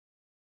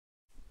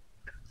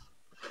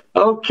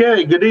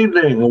Okay, good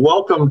evening.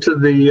 Welcome to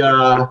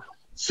the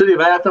City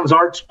of Athens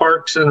Arts,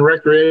 Parks, and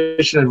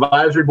Recreation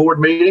Advisory Board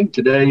meeting.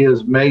 Today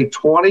is May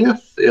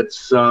 20th.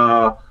 It's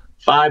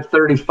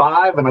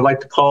 5:35, and I'd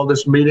like to call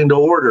this meeting to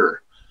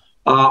order.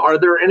 Are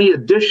there any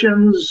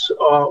additions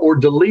or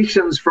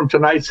deletions from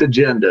tonight's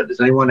agenda? Does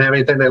anyone have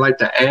anything they'd like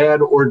to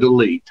add or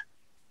delete?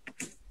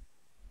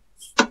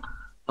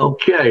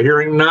 Okay,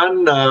 hearing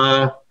none,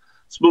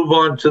 let's move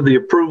on to the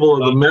approval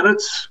of the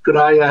minutes. Could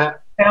I,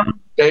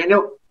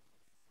 Daniel?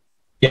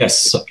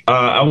 Yes,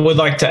 I would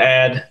like to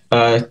add,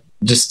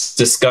 just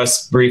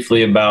discuss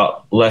briefly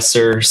about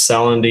Lesser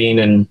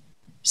Celandine and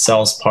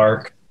Sells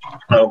Park.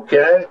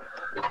 Okay.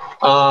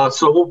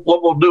 So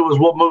what we'll do is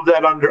we'll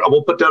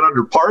we'll put that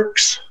under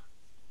parks.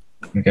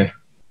 Okay.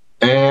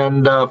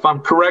 And if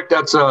I'm correct,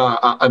 that's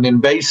an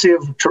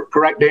invasive,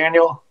 correct,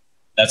 Daniel?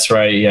 That's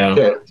right, yeah.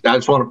 Okay. I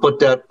just want to put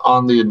that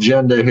on the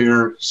agenda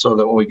here so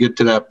that when we get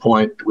to that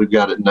point, we've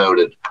got it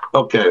noted.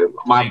 Okay,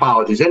 my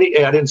apologies. I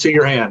didn't see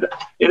your hand.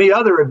 Any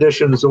other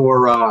additions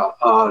or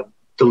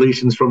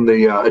deletions from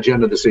the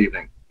agenda this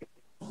evening?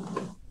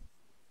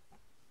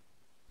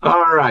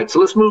 All right, so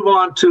let's move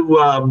on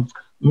to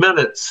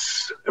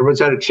minutes.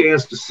 Everyone's had a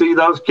chance to see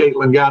those.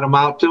 Caitlin got them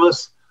out to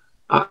us.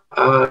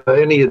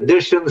 Any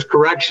additions,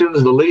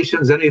 corrections,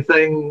 deletions,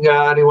 anything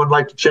anyone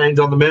like to change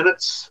on the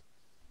minutes?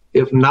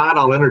 If not,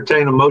 I'll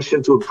entertain a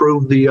motion to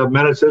approve the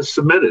minutes as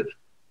submitted.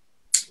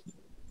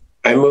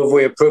 I move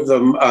we approve the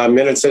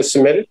minutes as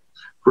submitted.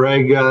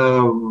 Greg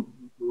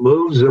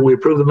moves that we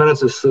approve the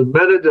minutes as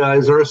submitted.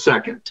 Is there a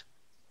second?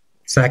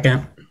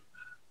 Second.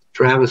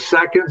 Travis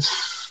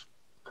seconds.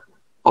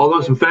 All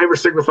those in favor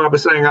signify by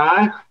saying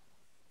aye.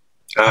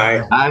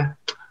 Aye. Aye.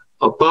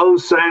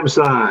 Opposed, same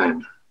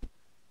sign.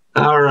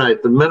 All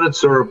right, the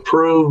minutes are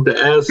approved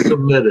as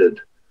submitted.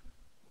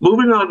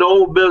 Moving on to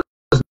old business.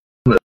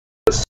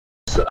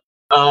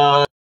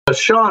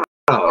 Shauna,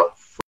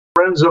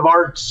 Friends of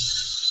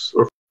Arts,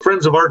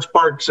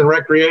 Parks, and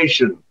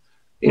Recreation.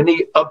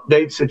 Any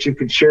updates that you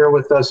could share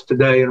with us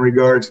today in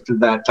regards to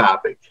that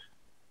topic?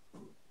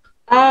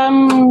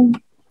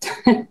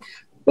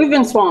 We've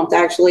been swamped,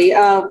 actually.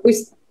 We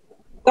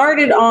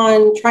started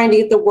on trying to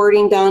get the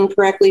wording done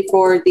correctly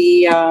for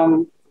the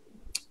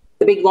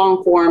big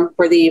long form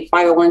for the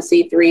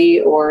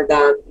 501c3 or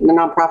the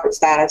nonprofit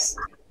status.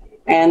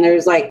 And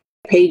there's like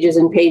pages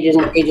and pages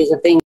and pages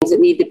of things that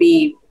need to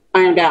be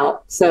ironed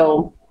out.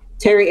 So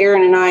Terry,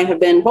 Aaron, and I have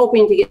been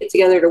hoping to get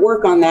together to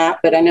work on that,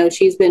 but I know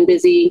she's been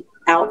busy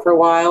out for a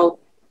while,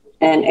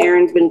 and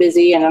Aaron's been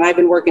busy, and then I've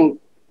been working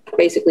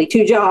basically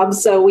 2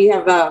 jobs. So we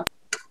have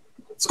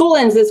school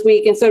ends this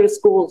week, and so does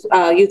school's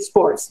youth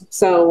sports.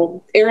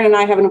 So Aaron and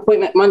I have an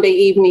appointment Monday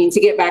evening to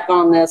get back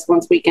on this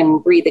once we can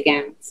breathe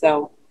again.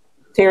 So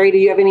Terry, do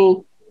you have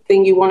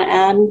anything you want to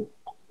add?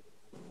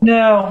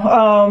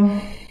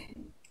 No,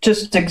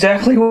 just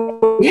exactly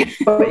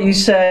what you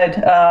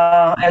said.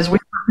 As we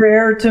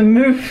prepare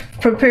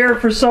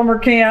for summer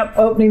camp,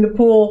 opening the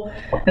pool,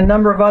 and a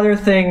number of other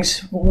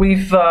things,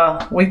 we've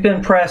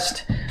been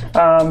pressed.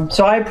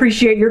 So I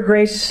appreciate your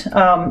grace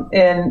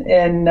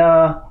in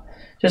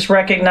just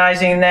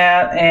recognizing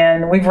that,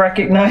 and we've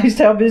recognized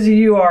how busy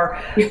you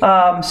are.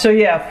 So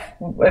yeah,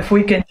 if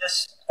we can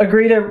just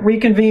agree to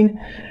reconvene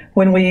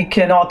when we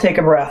can all take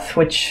a breath,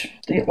 which,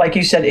 like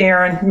you said,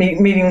 Aaron,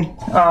 meeting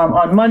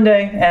on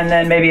Monday, and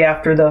then maybe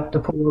after the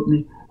pool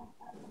opening.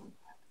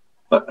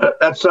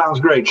 That sounds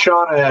great,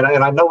 Shauna,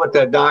 and I know what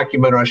that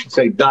document, or I should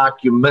say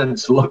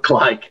documents, look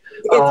like.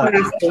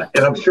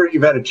 And I'm sure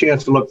you've had a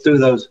chance to look through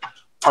those.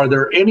 Are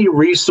there any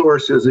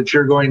resources that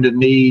you're going to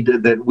need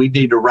that we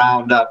need to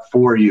round up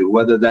for you,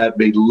 whether that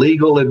be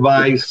legal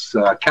advice,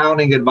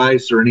 accounting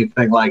advice, or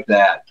anything like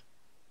that?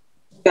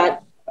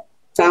 That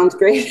sounds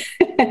great.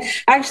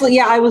 Actually,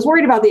 yeah, I was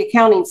worried about the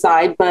accounting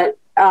side, but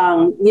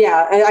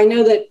yeah, I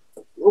know that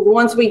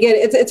once we get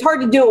it, it's hard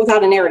to do it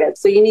without a narrative.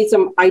 So you need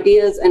some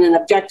ideas and an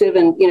objective,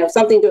 and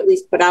something to at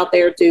least put out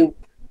there to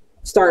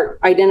start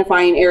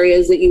identifying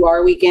areas that you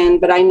are weak in.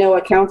 But I know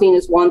accounting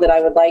is one that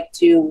I would like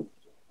to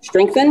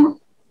strengthen,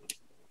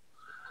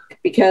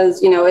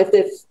 because if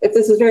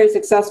this is very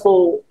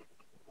successful,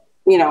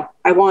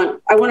 I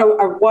want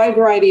a wide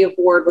variety of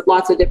board with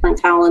lots of different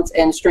talents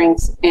and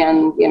strengths,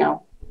 and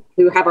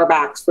who have our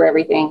backs for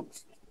everything.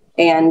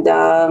 And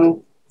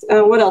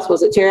what else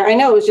was it, Terry? I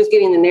know it was just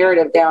getting the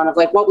narrative down of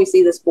like what we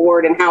see this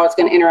board and how it's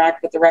going to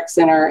interact with the rec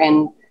center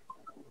and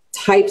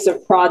types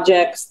of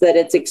projects that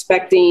it's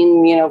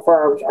expecting,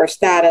 for our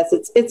status.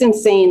 It's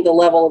insane the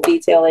level of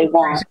detail they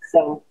want.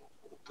 So.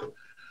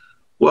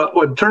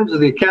 Well, in terms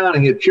of the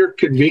accounting, at your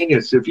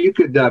convenience, if you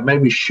could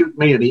maybe shoot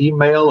me an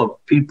email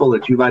of people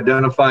that you've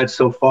identified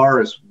so far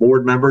as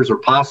board members or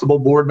possible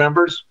board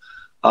members,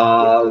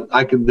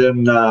 I can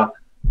then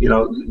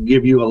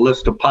give you a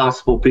list of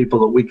possible people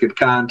that we could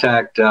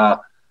contact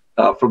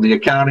from the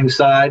accounting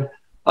side,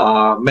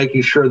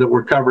 making sure that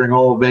we're covering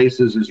all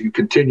bases as you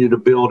continue to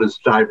build as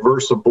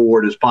diverse a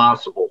board as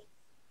possible.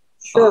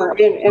 Sure,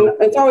 and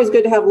it's always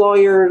good to have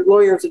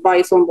lawyers'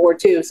 advice on board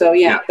too. So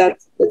yeah,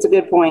 that's a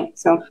good point.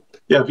 So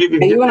Yeah, if you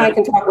can. You and I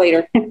can talk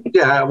later.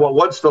 Yeah, well,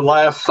 once the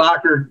last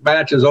soccer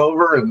match is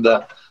over and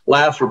the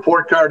last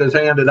report card is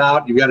handed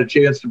out, you've got a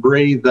chance to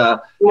breathe.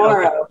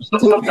 Tomorrow.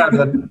 Sometime in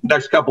the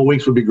next couple of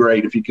weeks would be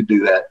great if you could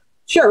do that.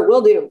 Sure,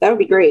 we'll do. That would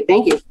be great.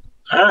 Thank you.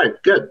 All right,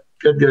 good.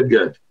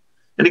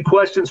 Any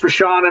questions for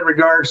Sean in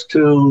regards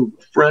to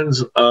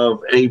Friends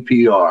of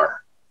APR?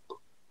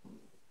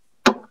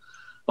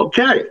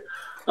 Okay,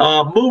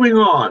 moving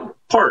on.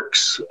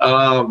 Parks.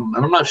 And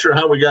I'm not sure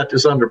how we got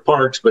this under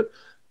parks, but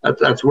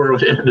that's where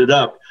it ended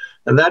up.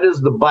 And that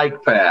is the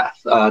bike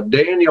path.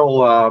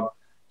 Daniel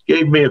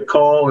gave me a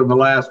call in the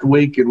last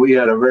week, and we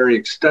had a very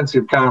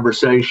extensive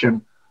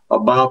conversation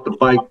about the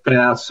bike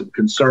path, some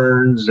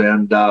concerns,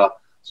 and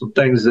some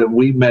things that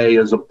we may,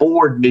 as a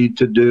board, need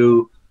to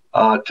do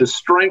to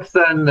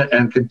strengthen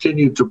and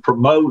continue to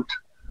promote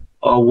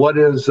what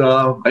is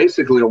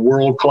basically a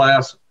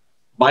world-class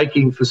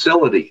biking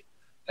facility,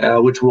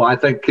 which will, I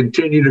think,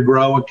 continue to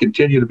grow and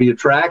continue to be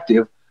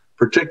attractive,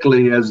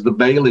 particularly as the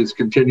Baileys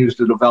continues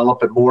to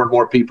develop and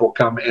more people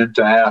come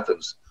into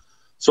Athens.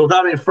 So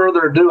without any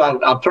further ado,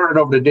 I'll turn it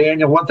over to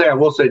Daniel. One thing I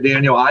will say,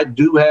 Daniel, I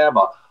do have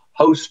a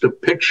host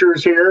of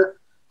pictures here,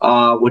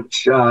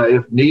 which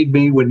if need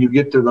be, when you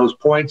get to those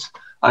points,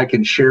 I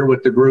can share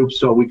with the group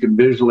so we can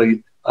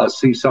visually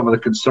see some of the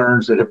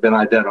concerns that have been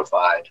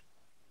identified.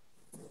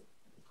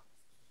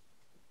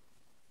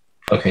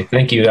 Okay,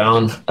 thank you,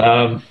 Alan.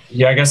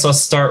 Yeah, I guess I'll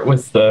start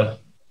with the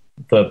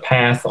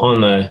path on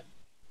the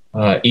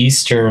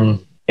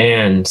eastern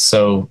end.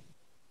 So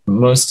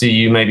most of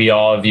you, maybe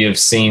all of you, have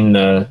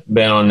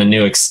been on the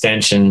new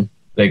extension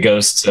that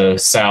goes to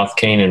South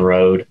Canaan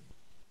Road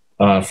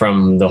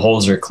from the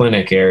Holzer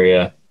Clinic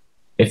area.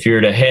 If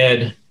you're to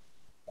head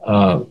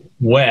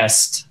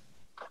west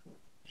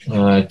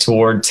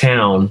toward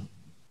town,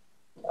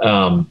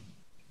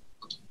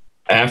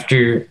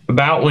 after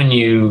about when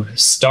you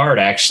start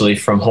actually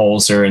from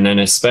Holzer, and then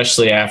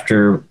especially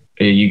after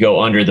you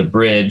go under the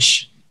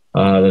bridge,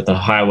 the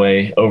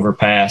highway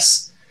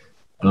overpass,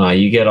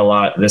 you get a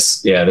lot.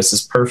 This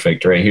is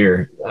perfect right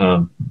here.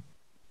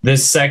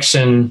 This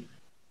section,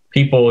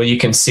 people, you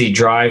can see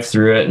drive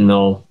through it and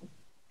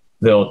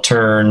they'll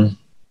turn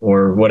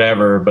or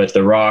whatever, but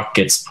the rock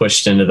gets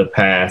pushed into the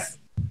path.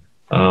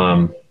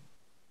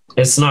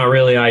 It's not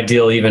really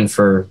ideal even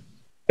for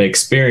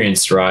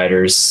experienced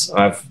riders.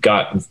 I've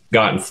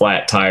gotten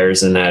flat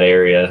tires in that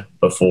area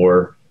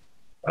before.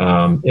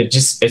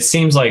 It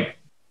seems like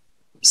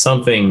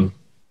something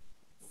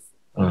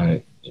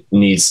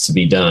needs to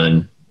be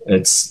done.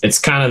 It's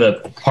kind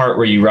of the part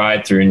where you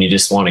ride through and you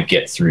just want to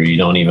get through. You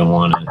don't even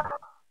want to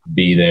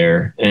be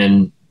there.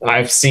 And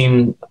I've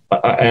seen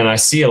and I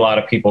see a lot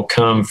of people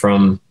come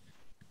from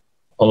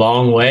a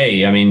long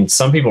way. I mean,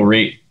 some people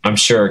I'm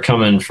sure are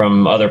coming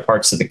from other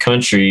parts of the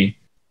country,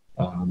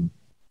 and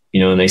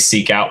they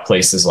seek out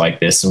places like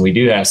this. And we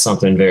do have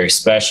something very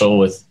special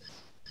with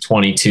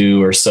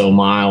 22 or so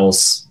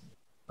miles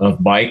of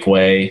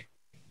bikeway.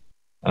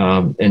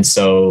 And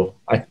so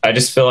I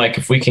just feel like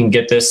if we can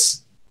get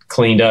this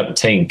cleaned up and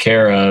taken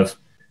care of,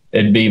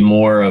 it'd be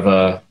more of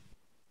a,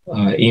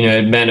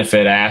 it'd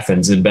benefit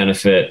Athens, it'd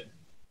benefit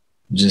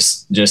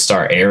just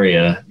our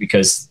area,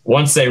 because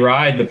once they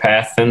ride the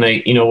path, then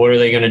they, what are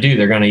they going to do?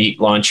 They're going to eat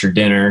lunch or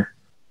dinner,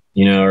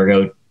 or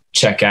go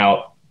check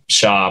out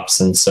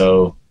shops. And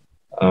so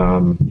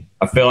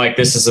I feel like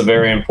this is a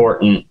very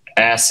important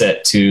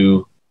asset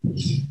to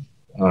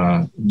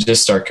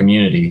just our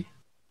community.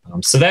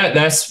 So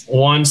that's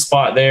one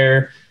spot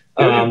there.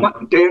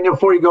 Daniel,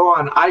 before you go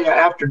on,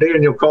 after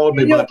Daniel called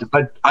me about this,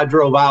 I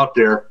drove out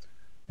there,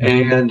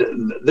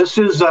 and this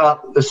is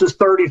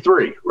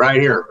 33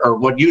 right here, or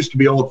what used to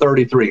be old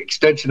 33,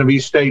 extension of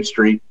East State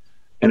Street.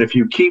 And if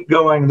you keep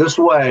going this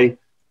way,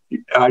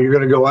 you're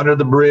going to go under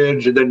the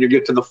bridge, and then you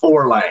get to the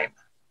 4-lane.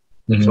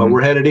 Mm-hmm. So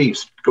we're headed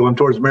east, going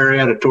towards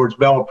Marietta, towards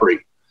Belpre.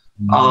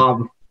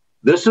 Mm-hmm.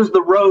 This is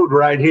the road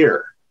right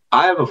here.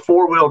 I have a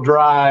all-wheel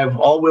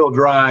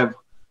drive,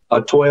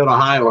 a Toyota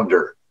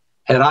Highlander.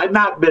 Had I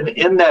not been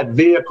in that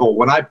vehicle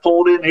when I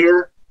pulled in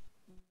here,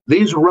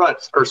 these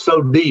ruts are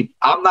so deep,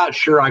 I'm not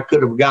sure I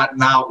could have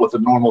gotten out with a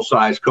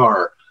normal-sized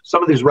car.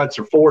 Some of these ruts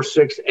are 4,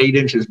 6, 8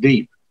 inches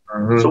deep.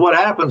 Mm-hmm. So what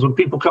happens when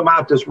people come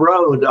out this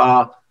road,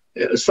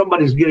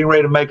 somebody's getting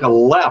ready to make a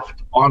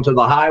left onto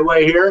the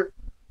highway here.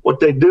 What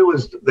they do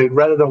is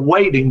rather than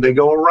waiting, they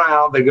go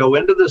around, they go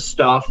into this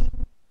stuff,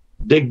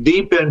 dig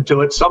deep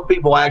into it. Some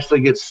people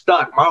actually get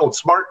stuck. My old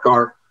smart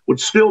car would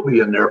still be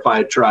in there if I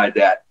had tried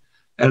that.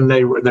 And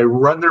they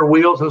run their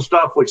wheels and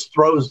stuff, which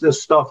throws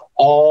this stuff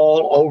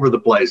all over the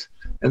place.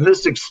 And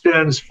this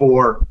extends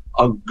for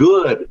a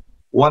good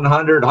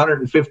 100,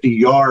 150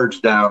 yards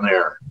down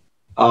there,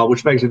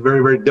 which makes it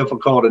very, very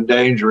difficult and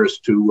dangerous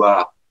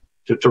to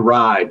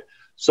ride.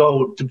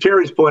 So to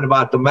Terry's point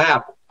about the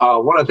map,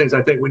 one of the things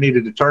I think we need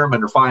to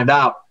determine or find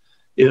out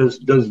is,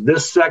 does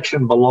this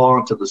section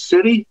belong to the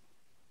city?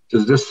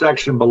 Does this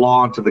section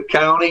belong to the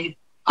county?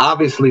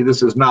 Obviously,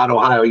 this is not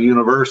Ohio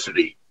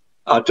University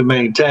to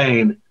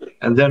maintain,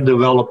 and then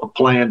develop a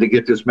plan to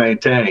get this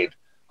maintained.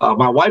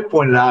 My wife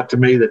pointed out to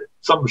me that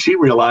something she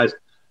realized,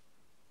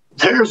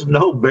 There's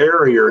no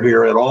barrier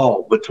here at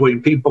all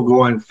between people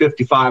going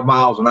 55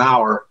 miles an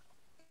hour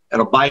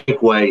and a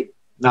bikeway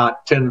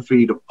not 10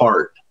 feet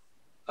apart.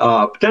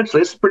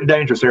 Potentially, it's a pretty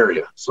dangerous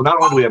area. So not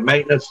only do we have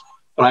maintenance,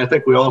 but I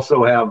think we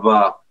also have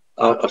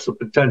some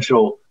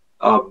potential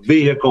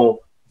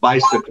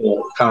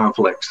vehicle-bicycle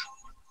conflicts.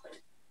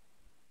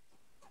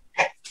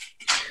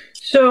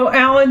 So,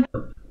 Alan,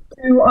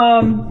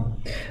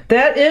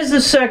 that is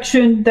the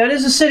section, that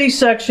is the city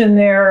section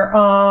there.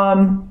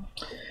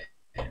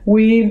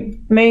 We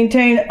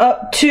maintain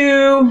up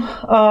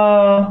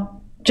to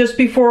just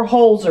before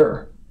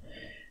Holzer.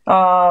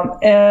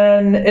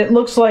 And it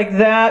looks like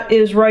that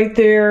is right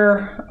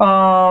there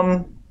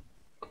by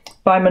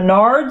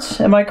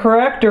Menards. Am I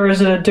correct? Or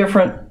is it a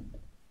different?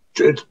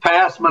 It's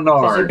past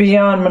Menards. Is it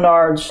beyond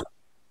Menards?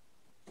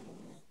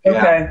 Yeah.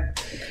 Okay.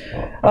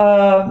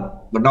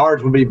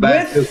 Menards would be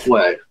back this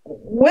way.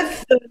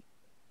 With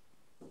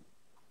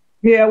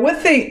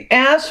the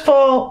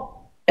asphalt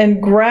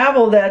and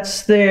gravel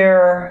that's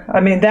there, I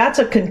mean, that's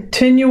a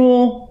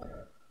continual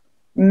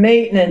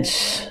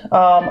maintenance,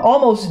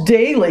 almost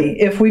daily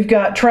if we've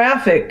got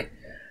traffic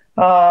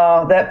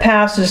that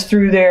passes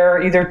through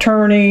there, either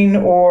turning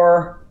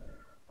or,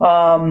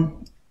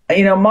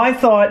 my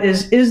thought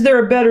is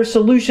there a better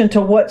solution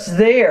to what's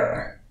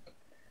there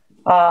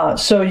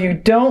so you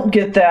don't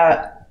get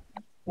that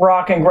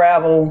rock and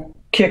gravel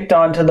kicked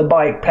onto the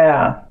bike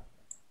path?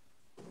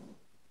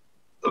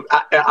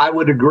 I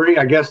would agree.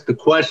 I guess the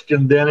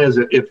question then is,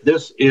 if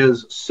this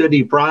is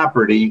city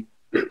property,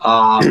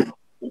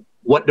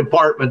 what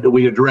department do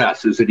we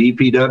address? Is it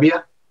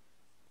EPW?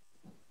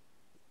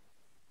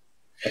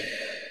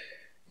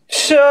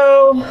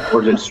 So,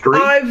 or is it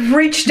street? I've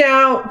reached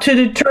out to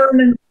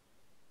determine.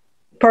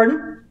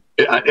 Pardon?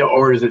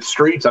 Or is it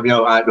streets? I mean,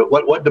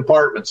 what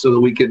department, so that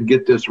we can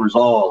get this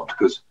resolved?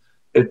 Because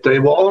it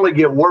will only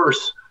get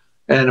worse.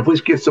 And if we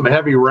get some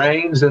heavy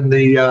rains in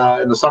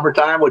the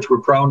summertime, which we're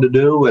prone to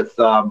do with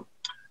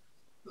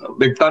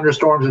big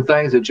thunderstorms and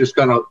things, it's just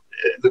going to,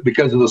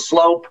 because of the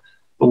slope,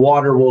 the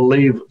water will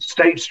leave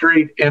State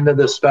Street into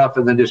this stuff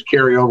and then just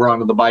carry over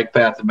onto the bike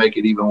path and make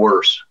it even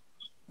worse.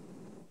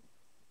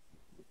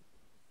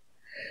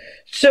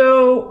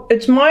 So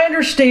it's my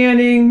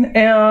understanding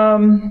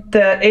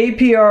that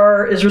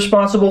APR is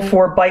responsible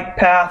for bike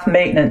path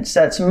maintenance.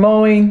 That's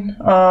mowing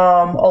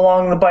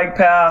along the bike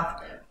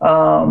path.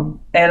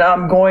 And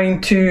I'm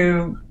going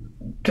to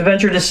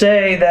venture to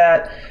say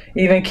that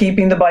even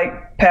keeping the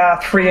bike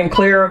path free and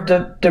clear of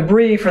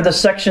debris for the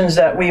sections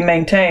that we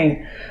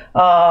maintain.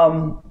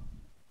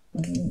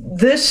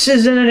 This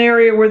is in an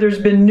area where there's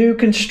been new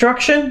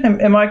construction.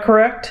 Am I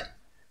correct?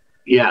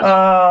 Yes.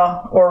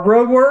 Or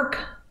road work?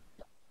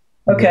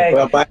 Okay.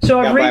 Well, so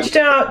I've reached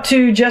out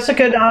to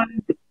Jessica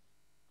Dine.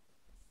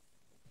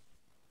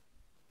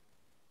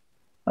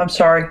 I'm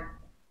sorry.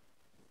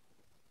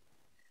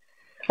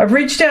 I've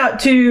reached out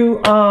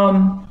to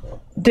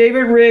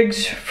David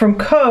Riggs from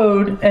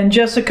Code and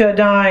Jessica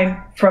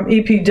Dine from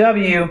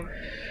EPW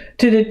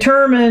to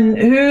determine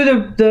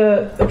who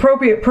the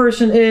appropriate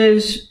person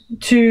is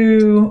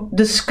to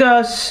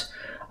discuss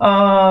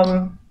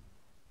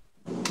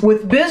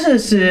with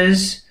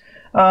businesses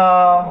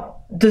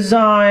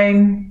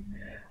design,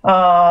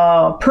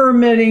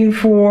 permitting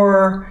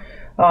for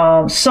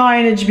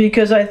signage,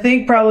 because I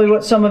think probably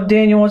what some of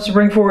Daniel wants to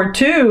bring forward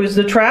too is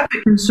the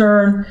traffic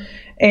concern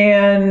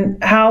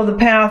and how the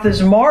path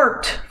is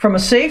marked from a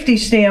safety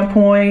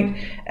standpoint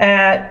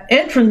at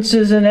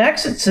entrances and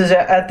exits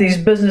at these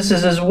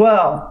businesses as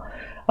well.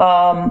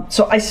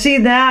 So I see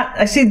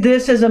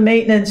this as a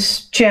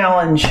maintenance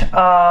challenge.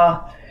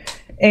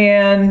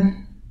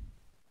 And,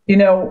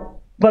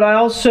 but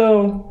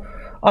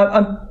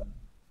I'm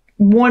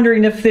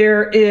wondering if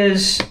there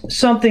is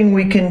something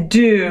we can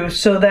do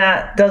so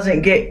that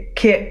doesn't get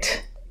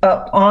kicked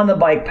up on the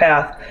bike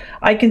path.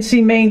 I can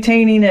see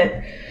maintaining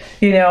it,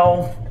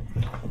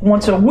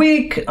 once a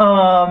week,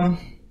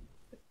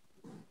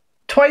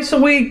 twice a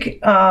week,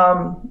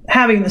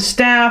 having the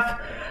staff,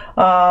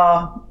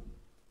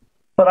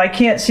 but I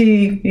can't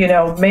see,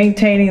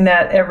 maintaining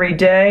that every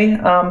day.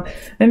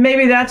 And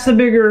maybe that's the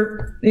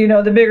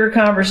bigger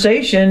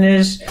conversation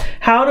is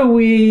how do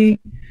we,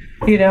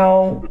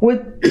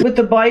 with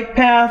the bike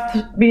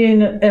path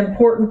being an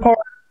important part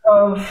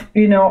of,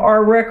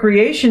 our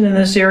recreation in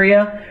this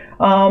area,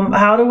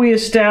 how do we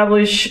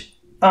establish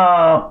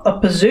a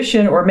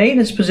position or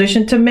maintenance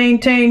position to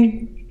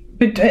maintain,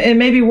 and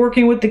maybe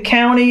working with the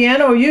county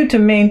and OU to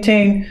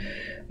maintain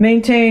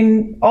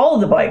all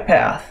of the bike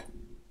path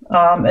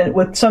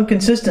with some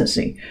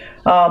consistency.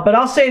 But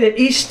I'll say that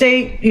East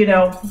State,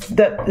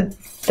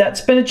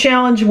 that's been a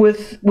challenge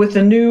with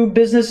the new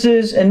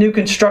businesses and new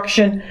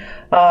construction.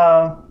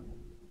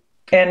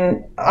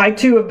 And I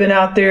too have been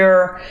out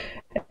there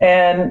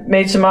and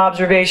made some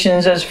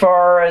observations as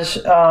far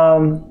as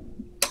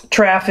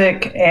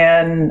traffic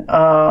and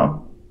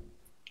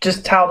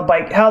just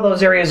how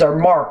those areas are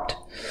marked.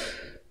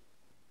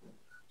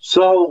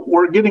 So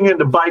we're getting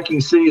into biking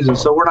season,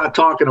 so we're not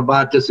talking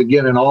about this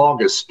again in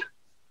August.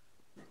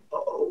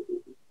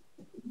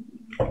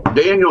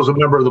 Daniel's a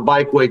member of the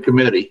Bikeway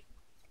Committee.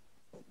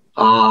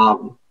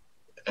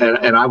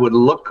 And I would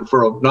look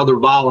for another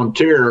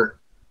volunteer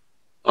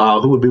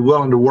who would be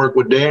willing to work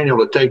with Daniel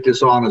to take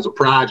this on as a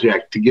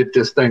project to get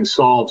this thing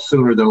solved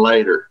sooner than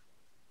later.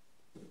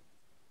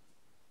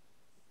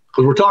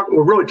 Because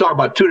we're really talking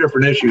about two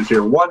different issues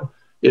here. One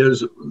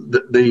is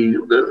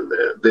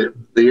the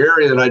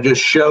area that I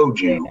just showed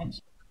you,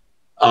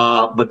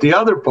 but the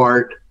other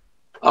part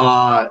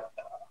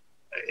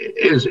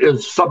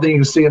is something you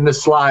can see in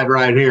this slide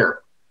right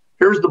here.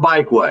 Here's the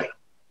bikeway.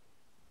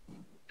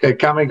 Okay,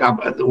 coming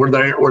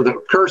where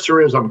the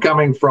cursor is, I'm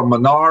coming from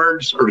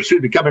Menards, or excuse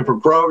me, coming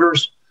from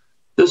Kroger's.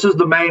 This is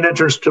the main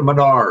entrance to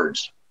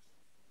Menards.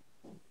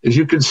 As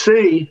you can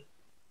see,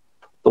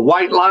 the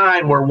white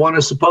line where one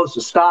is supposed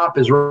to stop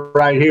is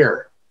right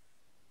here.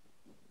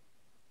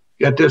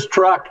 Yet this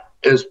truck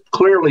is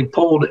clearly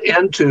pulled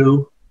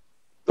into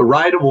the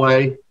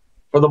right-of-way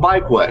for the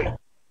bikeway.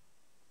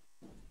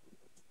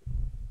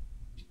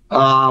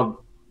 I'm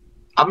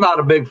not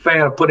a big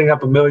fan of putting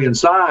up a million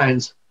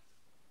signs,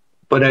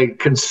 but a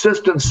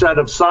consistent set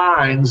of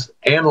signs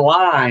and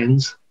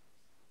lines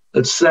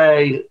that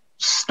say,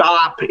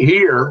 stop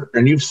here,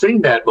 and you've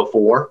seen that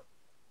before,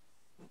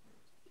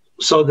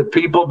 so that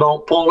people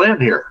don't pull in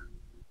here.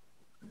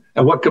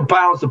 And what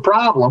compounds the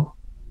problem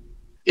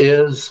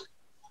is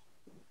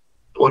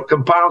the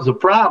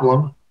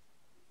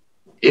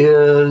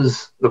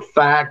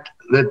fact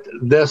that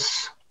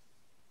this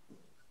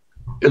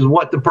is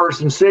what the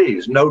person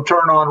sees, no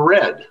turn on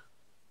red.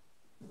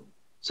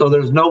 So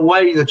there's no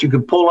way that you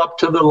can pull up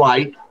to the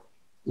light,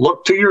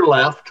 look to your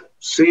left,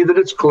 see that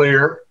it's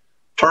clear,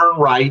 turn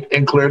right,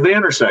 and clear the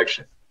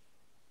intersection.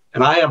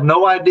 And I have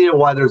no idea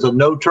why there's a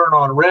no turn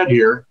on red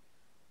here,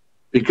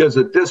 because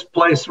at this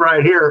place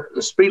right here,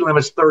 the speed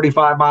limit's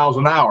 35 miles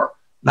an hour,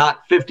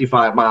 not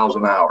 55 miles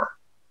an hour.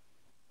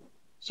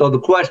 So the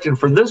question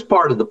for this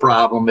part of the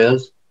problem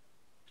is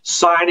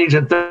signage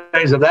and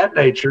things of that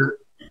nature.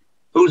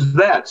 Who's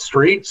that?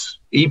 Streets?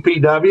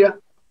 EPW?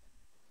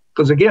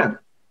 Because again,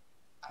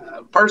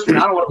 personally,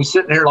 I don't want to be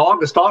sitting here in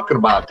August talking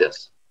about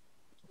this.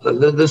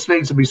 This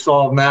needs to be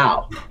solved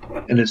now.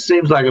 And it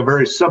seems like a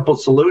very simple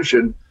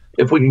solution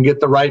if we can get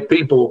the right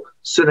people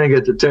sitting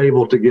at the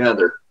table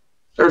together.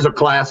 There's a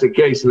classic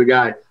case of the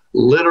guy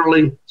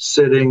literally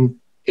sitting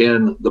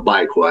in the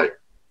bikeway.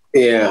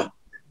 Yeah.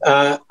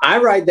 I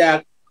ride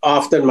that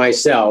often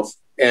myself.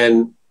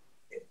 And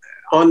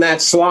on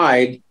that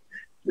slide,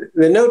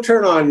 the no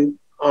turn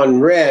on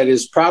red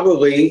is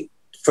probably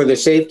for the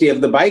safety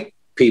of the bike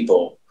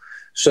people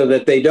so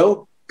that they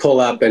don't pull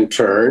up and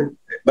turn.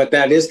 But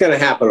that is going to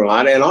happen a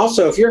lot. And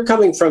also, if you're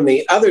coming from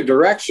the other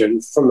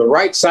direction, from the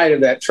right side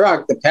of that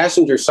truck, the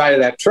passenger side of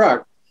that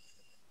truck,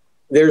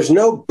 there's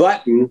no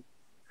button.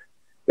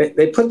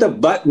 They put the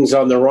buttons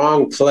on the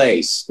wrong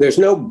place. There's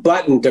no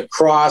button to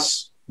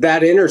cross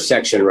that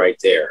intersection right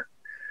there.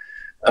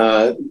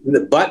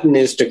 The button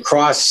is to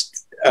cross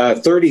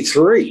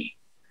 33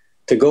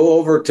 to go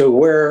over to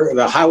where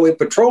the highway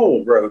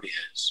patrol road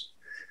is.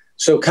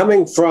 So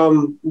coming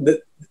from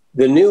the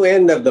new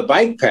end of the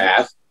bike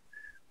path,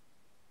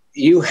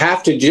 you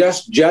have to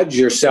just judge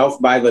yourself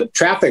by the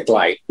traffic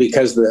light,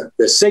 because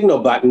the signal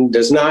button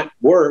does not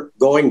work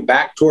going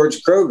back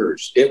towards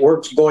Kroger's. It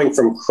works going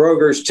from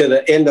Kroger's to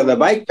the end of the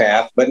bike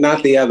path, but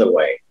not the other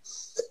way.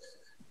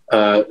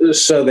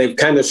 So they've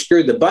kind of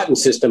screwed the button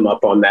system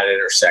up on that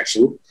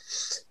intersection.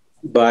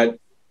 But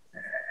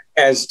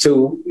as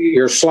to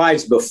your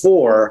slides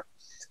before,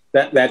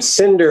 that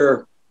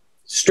cinder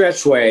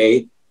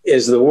stretchway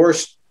is the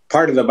worst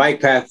part of the bike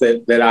path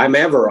that I'm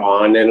ever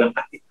on. And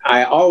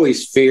I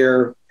always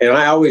fear, and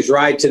I always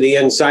ride to the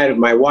inside of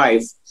my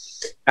wife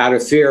out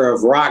of fear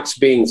of rocks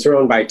being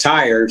thrown by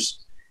tires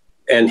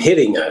and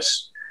hitting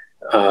us.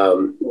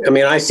 I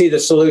mean, I see the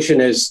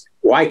solution as,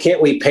 why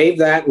can't we pave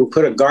that and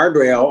put a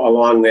guardrail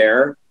along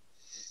there,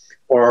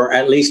 or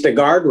at least a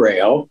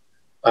guardrail?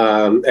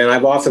 And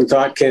I've often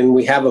thought, can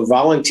we have a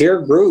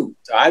volunteer group?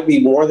 I'd be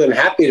more than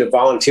happy to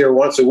volunteer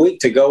once a week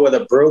to go with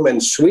a broom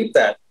and sweep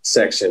that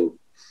section,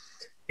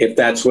 if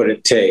that's what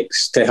it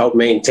takes to help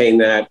maintain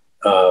that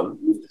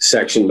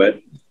section.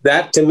 But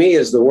that, to me,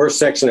 is the worst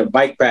section of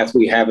bike path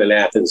we have in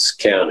Athens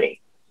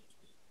County.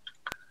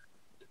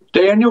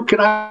 Daniel, can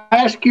I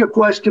ask you a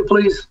question,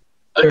 please?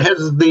 Sure.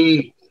 Has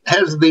the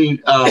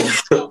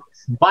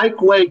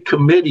Bikeway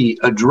Committee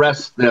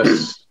addressed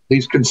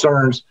these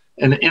concerns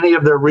in any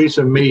of their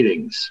recent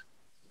meetings?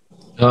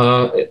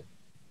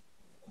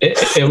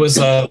 It was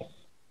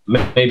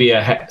maybe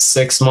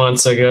 6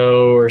 months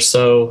ago or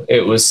so.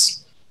 It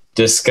was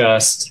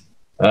discussed,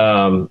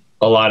 a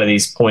lot of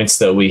these points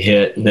that we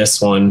hit, and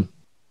this one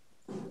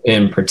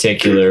in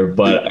particular.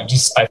 But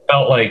I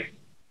felt like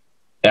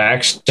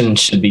action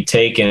should be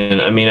taken.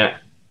 I mean,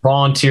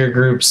 volunteer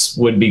groups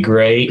would be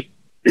great,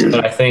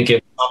 but I think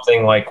if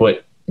something like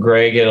what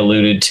Greg had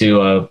alluded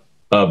to,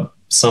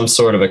 some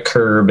sort of a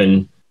curb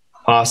and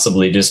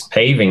possibly just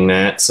paving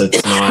that so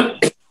it's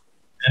not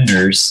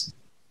vendors,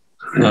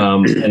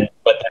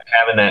 but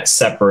having that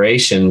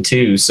separation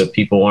too, so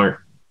people aren't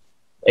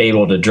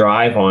able to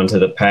drive onto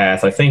the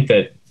path. I think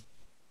that,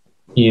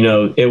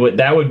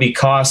 that would be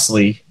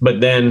costly,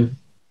 but then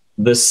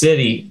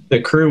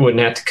the crew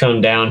wouldn't have to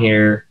come down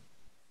here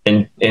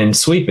and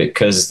sweep it,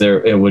 because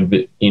it would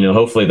be,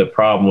 hopefully the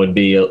problem would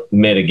be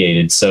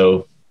mitigated.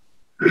 So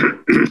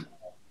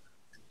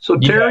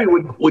Terry,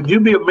 would you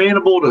be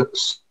amenable to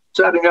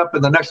setting up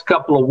in the next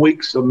couple of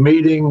weeks a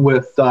meeting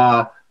with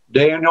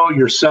Daniel,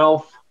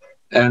 yourself,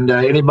 and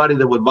anybody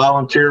that would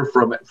volunteer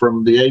from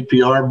the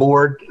APR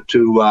board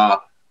to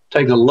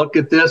take a look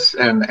at this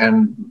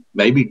and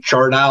maybe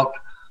chart out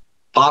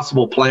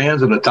possible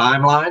plans and a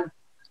timeline?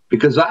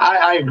 Because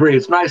I agree,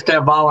 it's nice to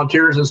have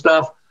volunteers and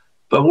stuff,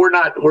 but we're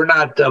not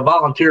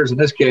volunteers in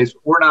this case.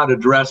 We're not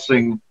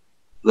addressing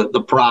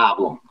the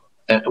problem.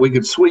 And we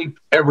could sweep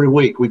every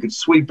week, we could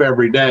sweep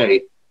every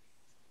day,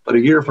 but a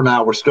year from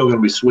now we're still going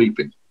to be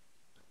sweeping.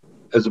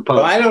 As opposed,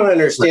 well, I don't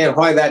understand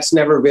why that's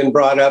never been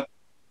brought up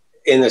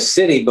in the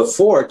city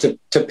before to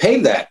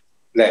pave that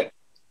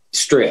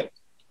strip.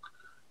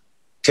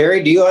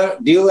 Terry, do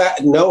you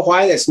know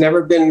why that's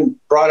never been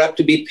brought up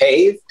to be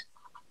paved?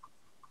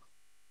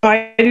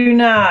 I do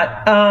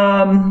not.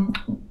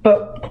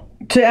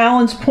 But to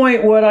Alan's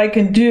point, what I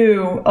can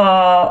do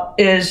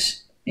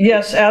is,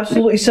 yes,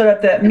 absolutely set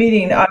up that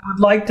meeting. I would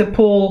like to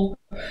pull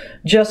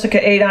Jessica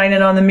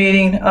Adine on the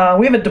meeting.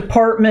 We have a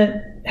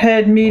department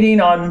head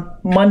meeting on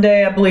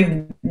Monday, I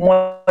believe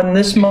one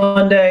this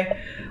Monday.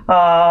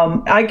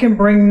 I can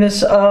bring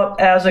this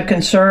up as a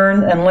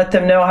concern and let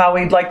them know how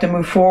we'd like to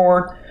move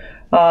forward.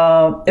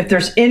 If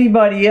there's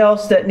anybody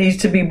else that needs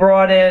to be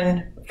brought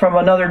in from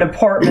another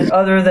department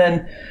other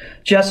than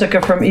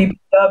Jessica from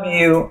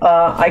EPW,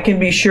 I can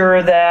be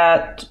sure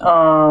that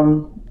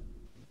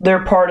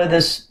they're part of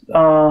this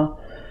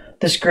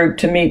group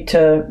to meet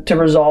to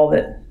resolve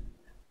it.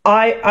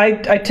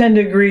 I tend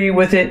to agree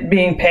with it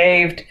being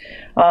paved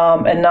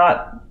and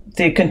not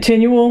the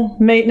continual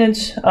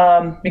maintenance,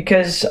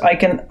 because I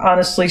can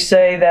honestly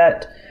say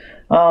that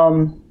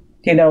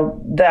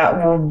that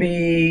will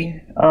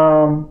be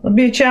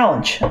a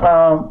challenge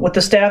with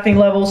the staffing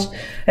levels,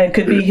 and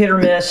could be hit or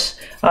miss.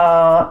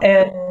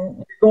 And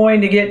you're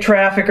going to get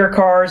traffic or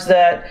cars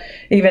that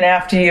even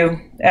after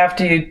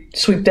you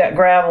sweep that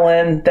gravel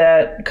in,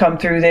 that come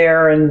through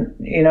there and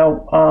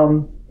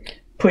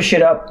push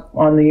it up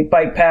on the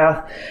bike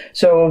path.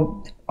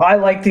 So I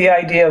like the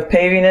idea of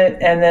paving it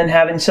and then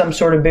having some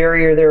sort of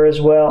barrier there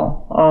as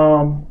well.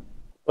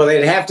 Well,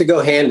 they'd have to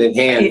go hand in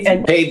hand.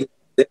 And pave,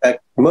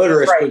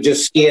 motorists would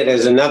just see it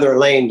as another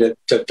lane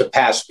to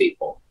pass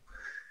people.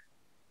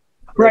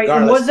 Right.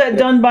 And was that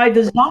done by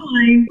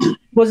design?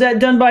 Was that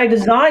done by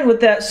design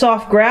with that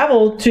soft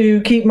gravel to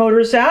keep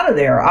motorists out of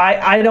there?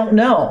 I don't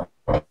know.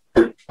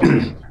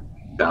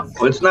 Yeah,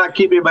 let's not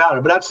keep you about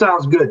it, but that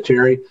sounds good,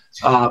 Terry.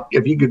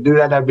 If you could do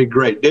that, that'd be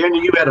great.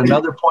 Daniel, you had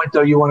another point,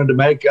 though, you wanted to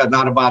make,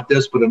 not about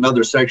this, but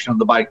another section of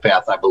the bike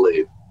path, I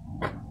believe.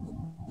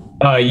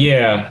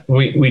 Yeah,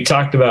 we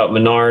talked about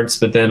Menards,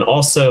 but then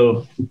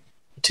also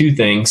two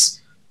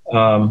things.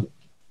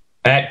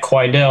 At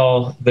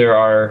Quidel, there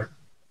are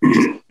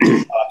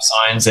stop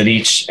signs at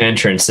each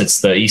entrance.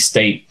 It's the East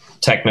State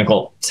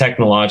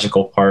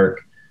Technological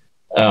Park.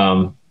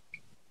 I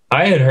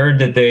had heard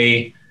that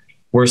they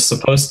were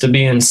supposed to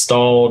be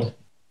installed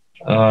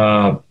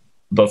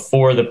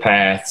before the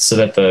path, so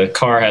that the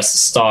car has to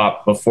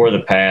stop before the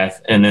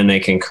path and then they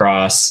can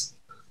cross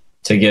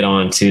to get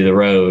onto the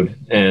road.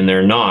 And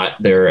they're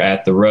not, they're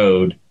at the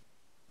road.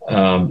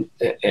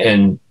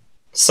 And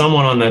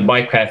someone on the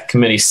bike path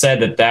committee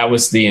said that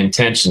was the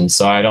intention.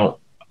 So I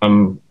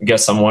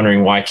guess I'm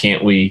wondering, why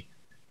can't we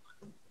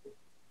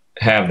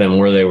have them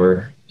where they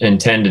were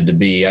intended to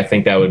be? I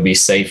think that would be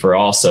safer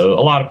also.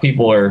 A lot of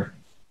people are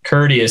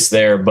courteous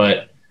there,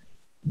 but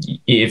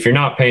if you're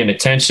not paying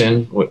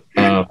attention,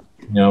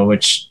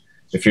 which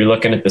if you're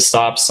looking at the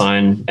stop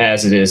sign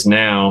as it is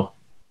now,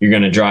 you're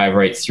going to drive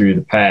right through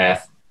the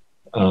path.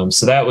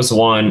 So that was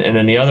one. And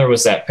then the other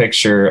was that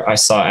picture I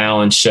saw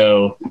Alan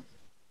show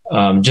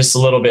just a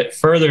little bit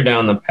further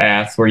down the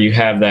path, where you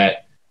have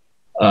that,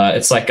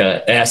 it's like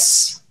a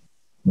S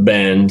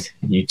bend.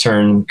 You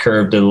turn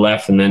curve to the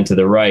left and then to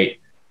the right.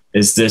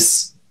 Is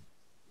this,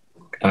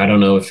 I don't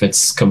know if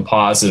it's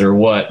composite or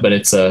what, but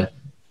it's a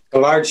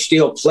large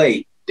steel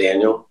plate,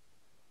 Daniel.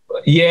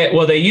 Yeah,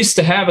 well, they used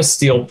to have a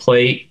steel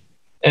plate,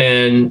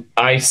 and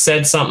I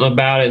said something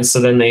about it, and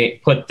so then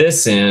they put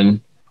this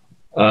in.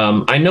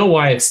 I know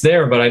why it's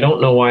there, but I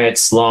don't know why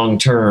it's long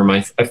term.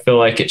 I feel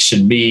like it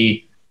should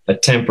be a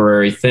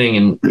temporary thing.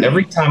 And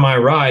every time I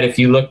ride, if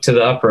you look to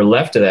the upper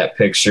left of that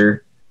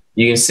picture,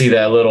 you can see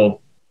that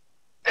little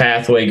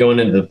pathway going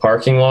into the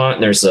parking lot,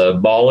 and there's a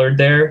bollard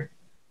there.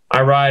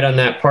 I ride on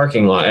that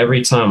parking lot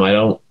every time. I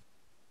don't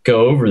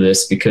go over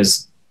this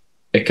because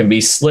it can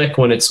be slick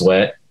when it's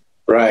wet.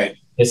 Right.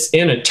 It's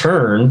in a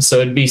turn, so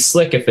it'd be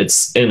slick if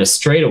it's in a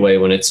straightaway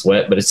when it's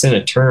wet, but it's in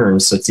a turn,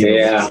 so it's even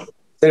it's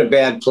in a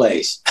bad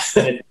place.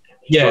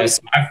 Yes,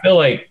 I feel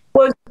like.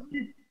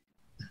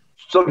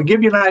 So to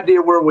give you an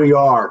idea where we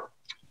are,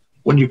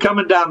 when you're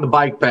coming down the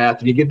bike path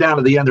and you get down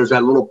to the end, there's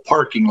that little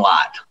parking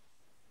lot.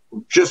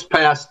 just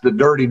past the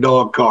Dirty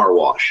Dog Car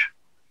Wash.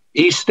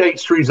 East State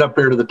Street's up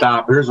here to the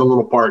top. Here's a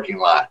little parking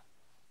lot.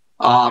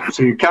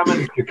 So you're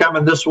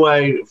coming this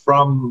way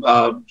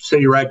from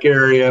City Rec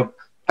area,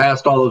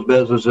 past all those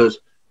businesses,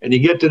 and you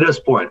get to this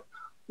point.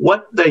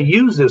 What they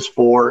use this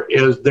for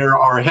is there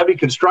are heavy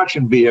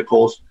construction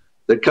vehicles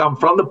that come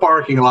from the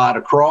parking lot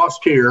across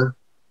here,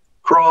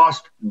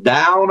 crossed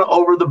down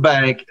over the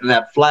bank in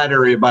that flat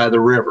area by the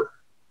river.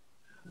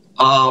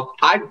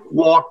 I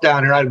walked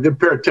down here. I had a good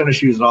pair of tennis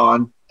shoes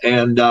on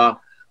and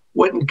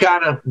went and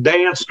kind of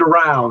danced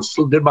around,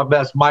 did my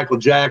best Michael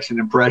Jackson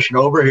impression.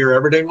 Over here,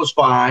 everything was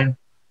fine.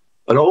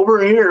 But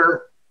over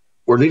here,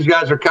 where these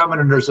guys are coming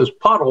and there's this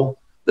puddle,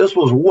 this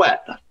was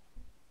wet.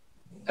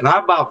 And I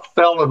about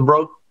fell and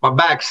broke my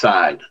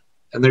backside.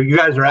 And there, you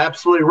guys are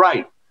absolutely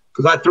right,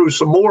 because I threw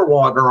some more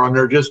water on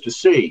there just to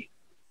see.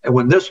 And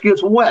when this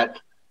gets wet,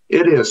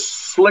 it is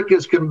slick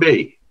as can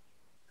be.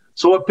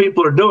 So what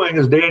people are doing,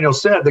 as Daniel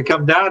said, they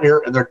come down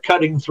here and they're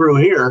cutting through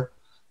here,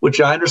 which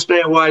I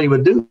understand why you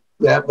would do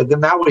that. But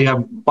then now we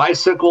have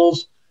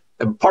bicycles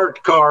and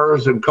parked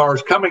cars and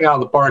cars coming out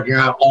of the parking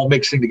lot all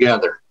mixing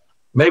together.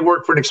 May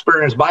work for an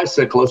experienced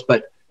bicyclist,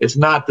 but it's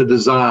not the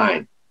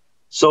design.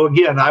 So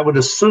again, I would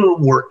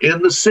assume we're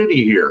in the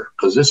city here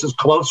because this is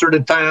closer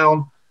to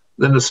town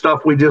than the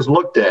stuff we just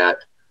looked at.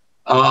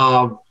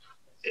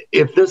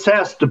 If this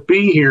has to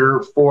be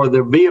here for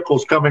the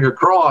vehicles coming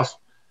across,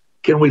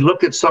 can we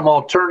look at some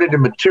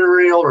alternative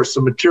material or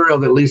some material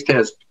that at least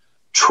has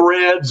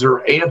treads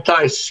or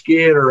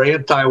anti-skid or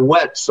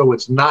anti-wet so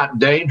it's not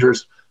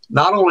dangerous,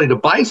 not only to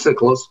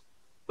bicyclists,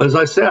 but as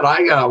I said,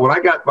 when I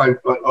got my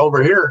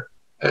over here,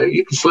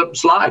 you can slip and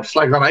slide. It's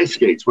like on ice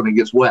skates when it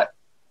gets wet.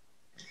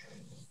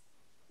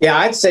 Yeah,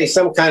 I'd say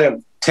some kind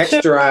of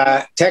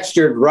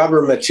textured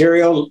rubber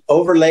material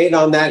overlaid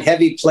on that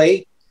heavy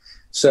plate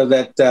so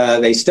that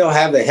they still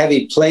have the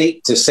heavy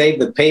plate to save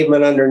the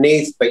pavement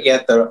underneath, but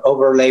yet the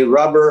overlay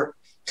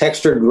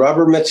textured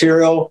rubber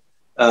material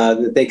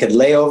that they could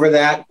lay over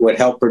that would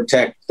help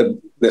protect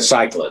the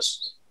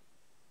cyclists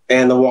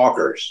and the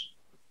walkers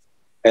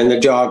and the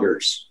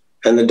joggers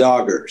and the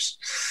doggers.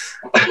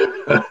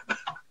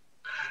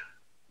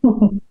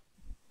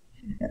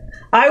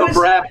 I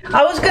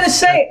was going to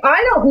say,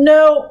 I don't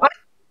know.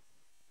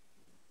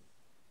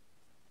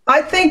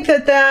 I think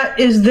that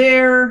is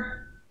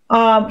there,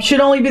 should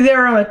only be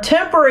there on a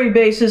temporary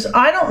basis.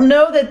 I don't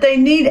know that they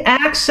need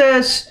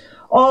access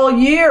all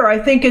year. I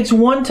think it's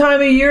one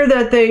time a year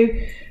that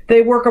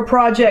they work a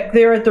project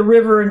there at the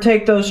river and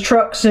take those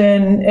trucks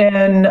in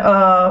and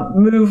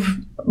move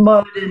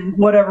mud and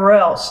whatever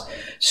else.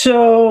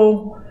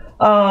 So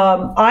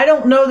I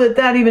don't know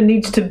that even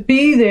needs to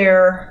be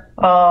there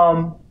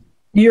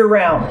year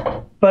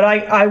round, but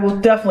I will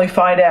definitely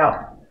find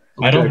out.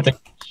 I don't think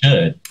it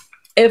should.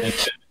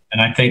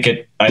 I think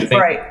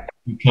right.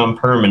 Become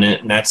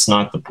permanent, and that's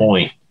not the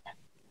point.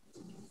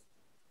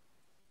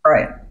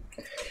 Right.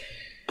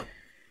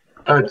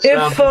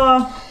 If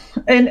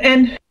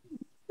and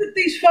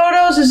these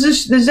photos,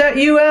 is that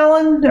you,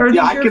 Alan? Or are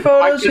these your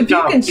photos? If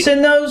you can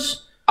send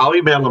those, I'll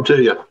email them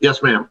to you.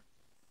 Yes, ma'am.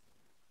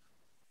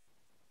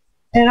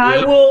 And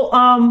I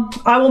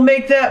will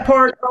make that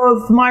part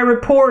of my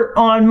report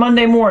on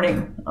Monday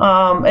morning,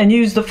 and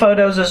use the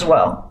photos as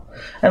well,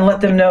 and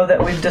let them know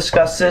that we've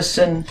discussed this.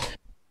 And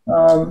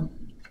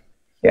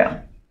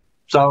yeah,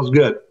 sounds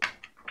good.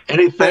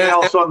 Anything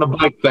else on the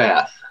bike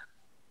path?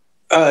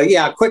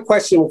 Yeah, quick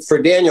question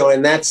for Daniel,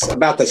 and that's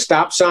about the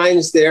stop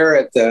signs there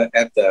at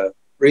the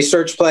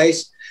research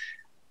place.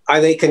 Are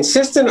they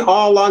consistent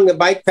all along the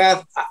bike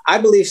path? I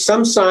believe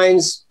some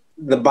signs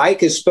the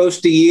bike is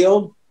supposed to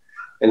yield.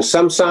 And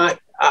some sign,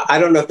 I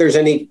don't know if there's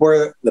any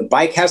where the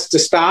bike has to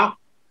stop.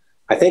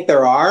 I think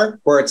there are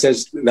where it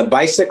says the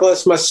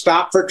bicyclist must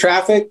stop for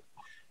traffic.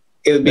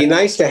 It would be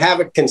nice to have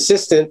it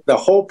consistent the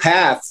whole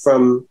path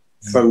from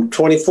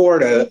 24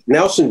 to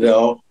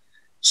Nelsonville,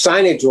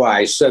 signage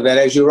wise, so that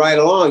as you ride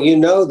along, you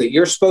know that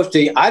you're supposed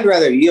to. I'd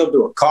rather yield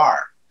to a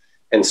car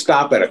and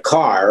stop at a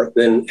car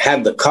than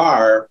have the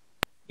car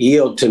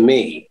yield to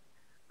me.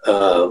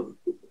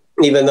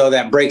 Even though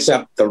that breaks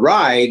up the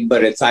ride,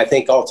 but it's, I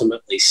think,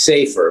 ultimately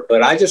safer.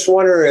 But I just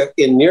wonder, if,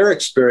 in your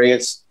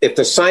experience, if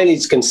the signage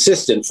is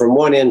consistent from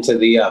one end to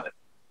the other.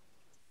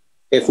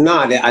 If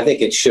not, I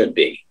think it should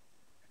be.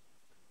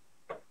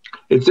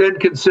 It's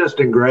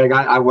inconsistent, Greg.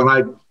 I when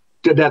I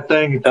did that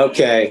thing,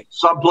 okay.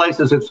 Some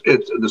places it's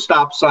the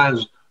stop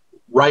signs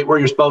right where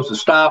you're supposed to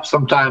stop.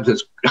 Sometimes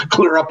it's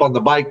clear up on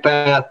the bike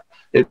path.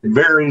 It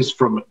varies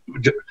from,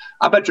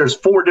 I bet there's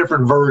 4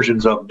 different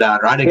versions of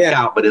that. Or I didn't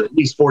count, but at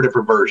least 4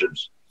 different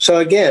versions. So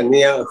again,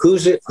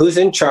 who's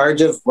in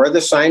charge of where the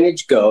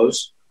signage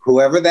goes?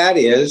 Whoever that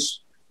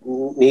is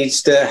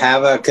needs to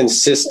have a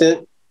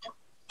consistent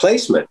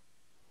placement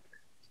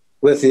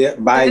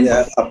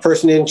by a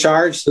person in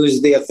charge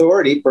who's the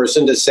authority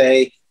person to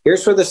say,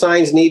 here's where the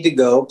signs need to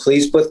go.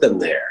 Please put them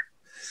there.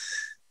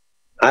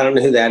 I don't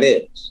know who that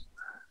is.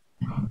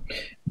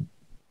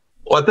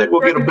 Well, I think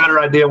we'll get a better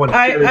idea when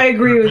I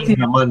agree with you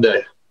on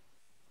Monday.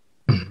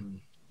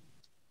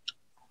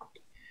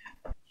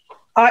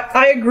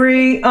 I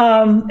agree.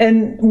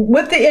 And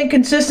with the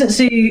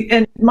inconsistency,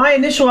 and my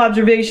initial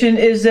observation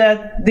is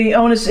that the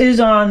onus is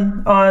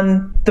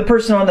on the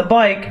person on the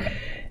bike.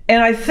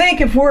 And I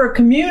think if we're a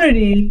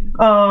community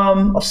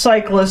of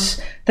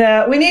cyclists,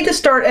 that we need to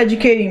start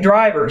educating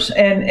drivers,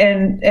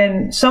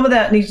 and some of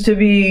that needs to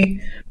be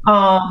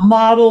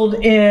modeled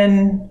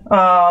in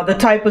the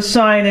type of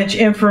signage,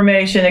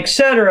 information,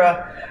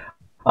 etc.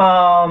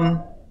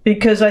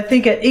 Because I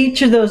think at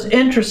each of those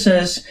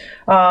entrances,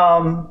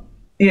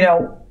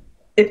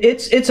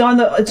 it's on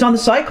the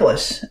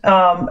cyclists,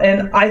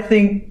 and I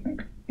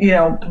think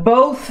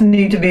both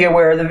need to be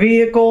aware of the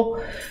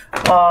vehicle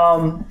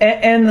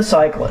and the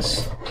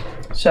cyclists.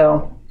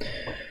 So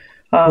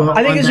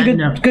I think it's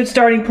a good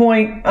starting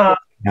point.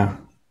 Yeah.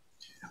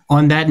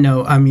 On that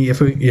note, I mean,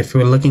 if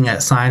we're looking at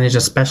signage,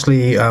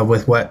 especially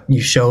with what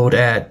you showed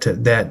at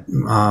that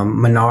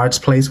Menard's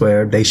place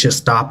where they should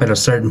stop at a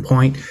certain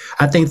point,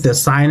 I think the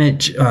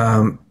signage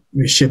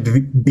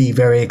should be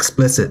very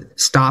explicit.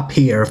 Stop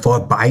here for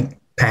bike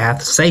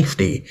path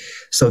safety.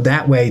 So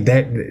that way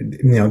that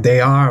they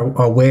are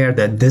aware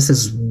that this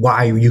is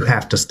why you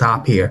have to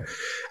stop here.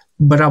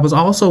 But I was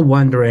also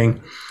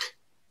wondering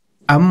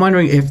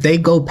if they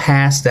go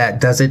past that,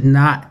 does it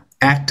not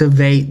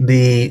activate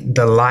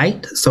the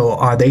light? So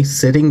are they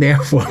sitting there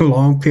for a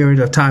long period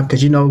of time?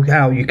 Because you know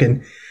how you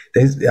can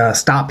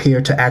stop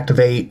here to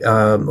activate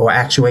or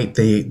actuate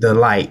the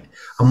light.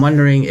 I'm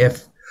wondering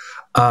if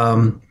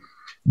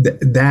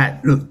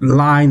that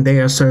line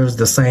there serves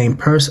the same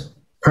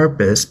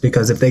purpose,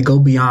 because if they go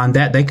beyond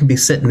that, they could be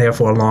sitting there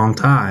for a long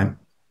time.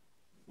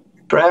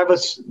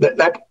 Travis,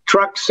 that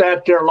truck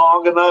sat there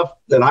long enough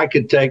that I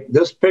could take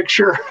this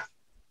picture,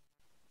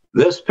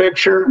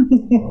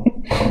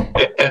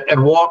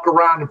 and walk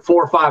around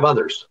 4 or 5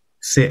 others.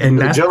 See, and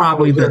that's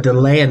probably the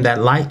delay in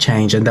that light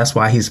change, and that's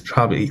why he's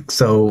probably,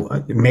 so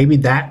maybe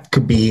that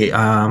could be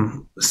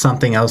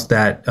something else,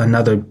 that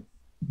another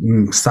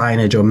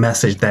signage or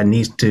message that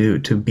needs to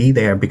be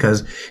there,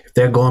 because if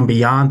they're going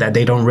beyond that,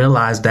 they don't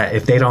realize that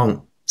if they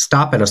don't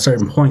stop at a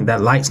certain point, that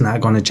light's not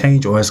going to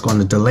change, or it's going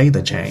to delay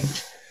the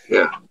change.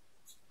 Yeah.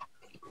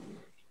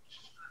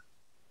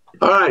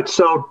 All right,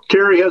 so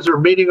Terry has her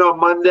meeting on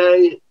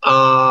Monday.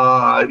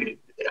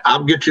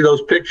 I'll get you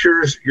those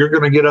pictures. You're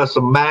going to get us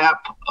a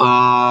map.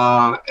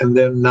 And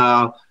then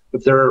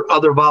if there are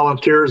other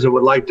volunteers that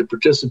would like to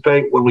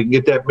participate when we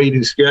get that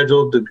meeting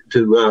scheduled,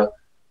 to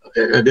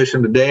in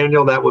addition to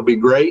Daniel, that would be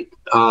great.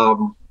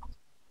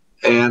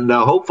 And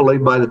hopefully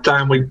by the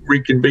time we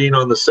reconvene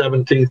on the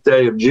 17th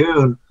day of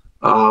June,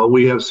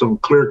 we have some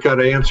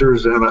clear-cut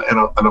answers and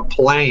a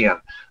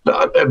plan.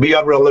 It'd be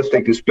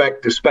unrealistic to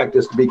expect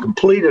this to be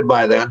completed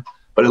by then,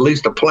 but at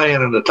least a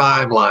plan and a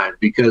timeline,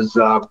 because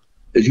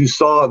as you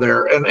saw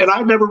there, and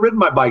I've never ridden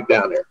my bike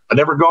down there. I've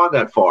never gone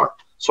that far,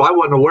 so I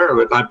wasn't aware of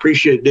it. I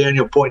appreciate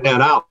Daniel pointing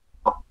that out.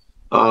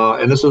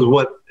 And this is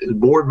what, as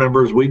board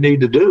members, we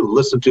need to do: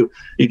 listen to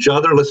each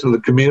other, listen to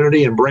the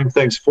community, and bring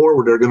things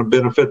forward that are going to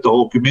benefit the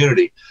whole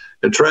community.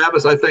 And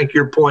Travis, I think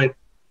your point,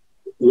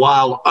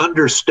 while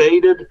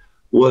understated,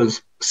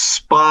 was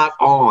spot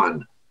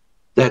on.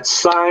 That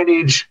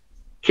signage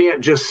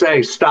can't just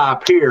say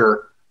stop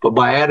here, but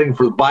by adding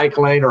for the bike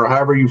lane, or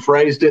however you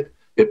phrased it,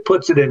 it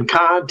puts it in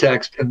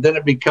context, and then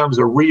it becomes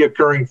a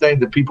reoccurring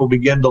thing that people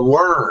begin to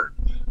learn.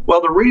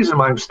 Well, the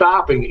reason I'm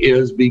stopping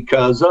is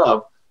because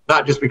of,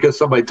 not just because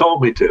somebody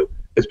told me to,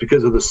 it's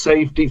because of the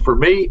safety for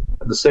me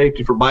and the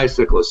safety for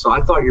bicyclists. So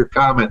I thought your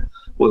comment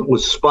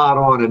was spot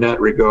on in that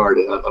regard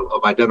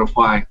of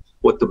identifying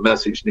what the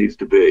message needs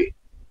to be.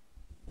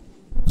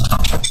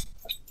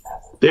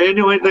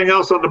 Daniel, anything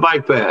else on the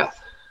bike path?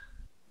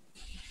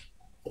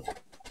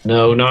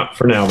 No, not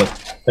for now, but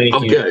thank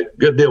you. Okay,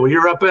 good deal. Well,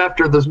 you're up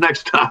after this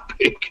next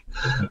topic.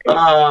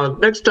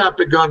 Next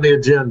topic on the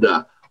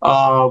agenda.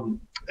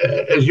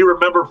 As you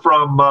remember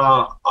from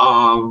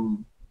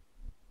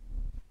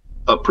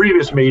a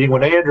previous meeting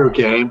when Andrew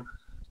came,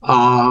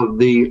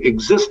 the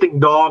existing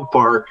dog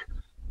park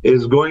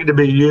is going to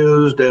be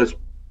used as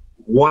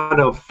one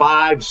of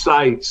 5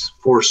 sites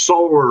for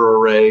solar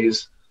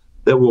arrays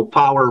that will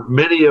power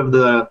many of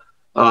the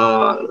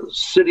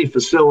city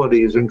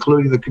facilities,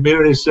 including the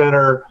community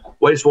center,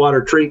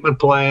 wastewater treatment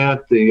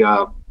plant, the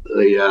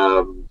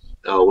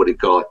what do you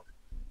call it?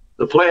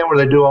 The plant where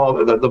they do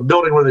all the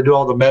building where they do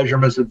all the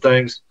measurements and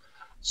things.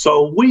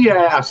 So we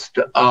asked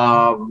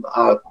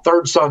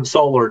Third Sun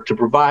Solar to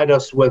provide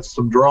us with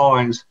some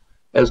drawings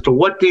as to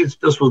what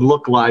this would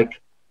look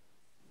like,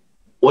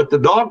 what the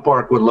dog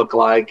park would look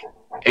like,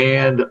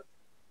 and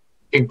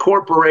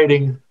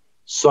incorporating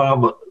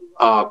some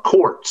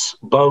courts,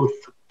 both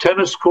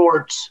tennis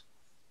courts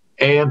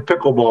and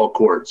pickleball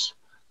courts.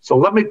 So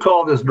let me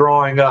call this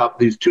drawing up,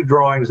 these 2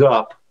 drawings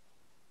up,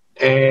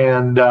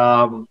 and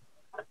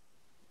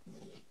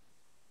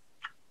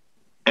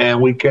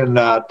we can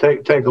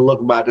take a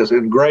look about this.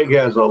 And Greg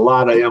has a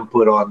lot of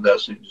input on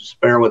this.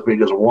 Just bear with me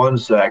just 1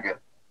 second.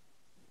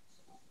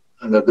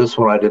 And that this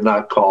one I did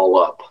not call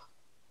up.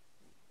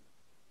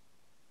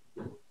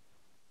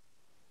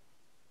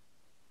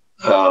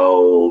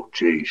 Oh,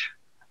 geez.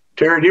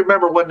 Terry, do you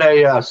remember when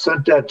they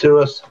sent that to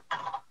us?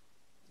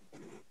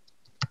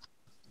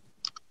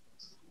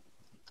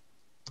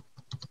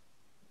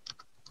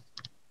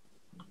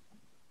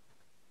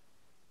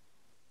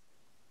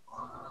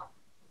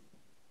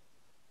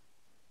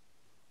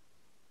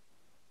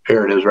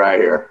 Here it is right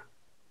here.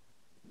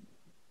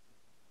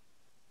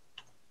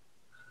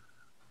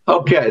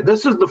 Okay,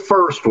 this is the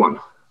first one.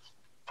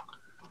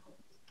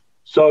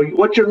 So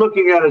what you're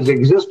looking at is the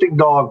existing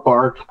dog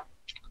park.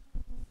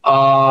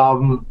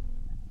 The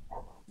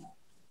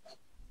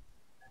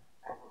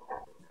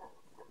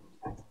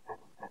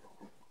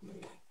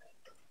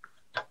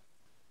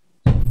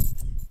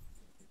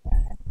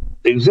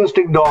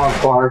existing dog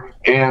park,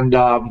 and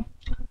the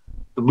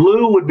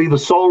blue would be the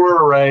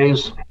solar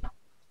arrays.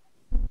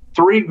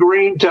 3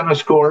 green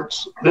tennis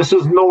courts. This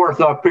is north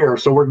up here,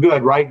 so we're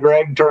good, right,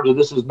 Greg, in terms of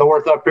this is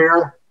north up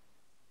here?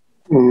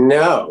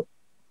 No.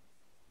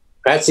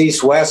 That's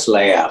east-west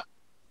layout.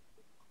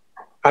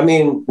 I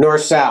mean,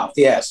 north-south,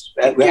 yes.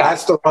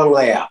 That's the wrong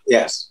layout,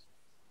 yes.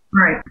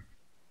 Right.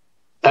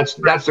 That's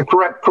the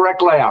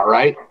correct layout,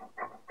 right?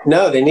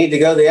 No, they need to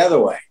go the other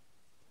way.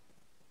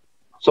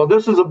 So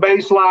this is a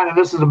baseline and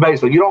this is a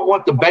baseline. You don't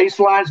want the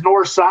baselines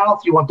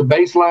north-south? You want the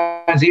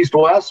baselines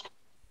east-west?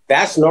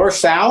 That's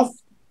north-south?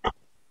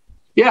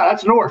 Yeah,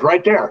 that's north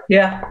right there.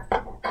 Yeah.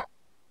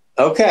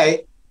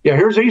 Okay. Yeah,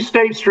 here's East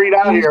State Street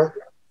out here.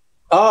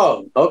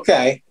 Oh,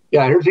 okay.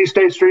 Yeah, here's East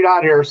State Street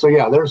out here. So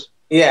yeah, there's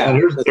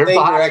the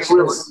Hudson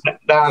River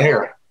down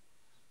here.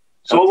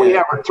 So what we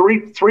have are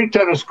three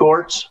tennis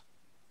courts,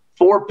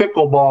 4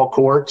 pickleball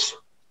courts,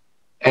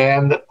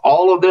 and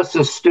all of this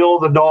is still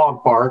the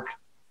dog park.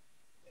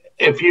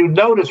 If you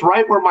notice,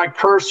 right where my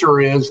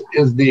cursor is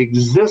the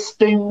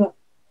existing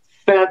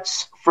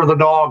fence for the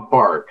dog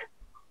park.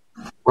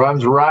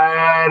 Runs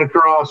right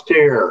across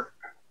here.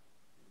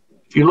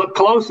 If you look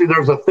closely,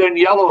 there's a thin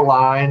yellow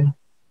line.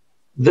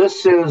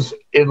 This is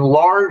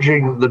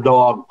enlarging the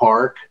dog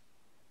park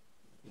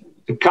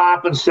to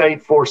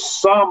compensate for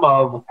some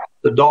of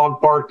the dog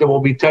park that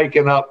will be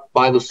taken up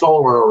by the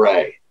solar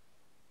array.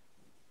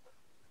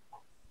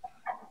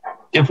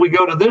 If we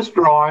go to this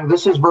drawing,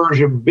 this is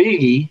version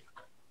B.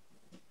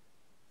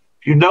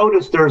 If you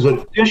notice, there's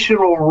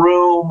additional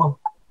room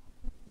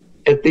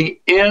at the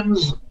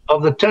ends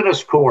of the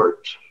tennis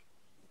court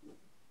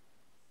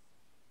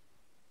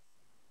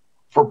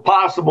for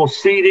possible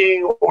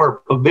seating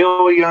or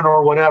pavilion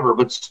or whatever,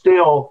 but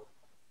still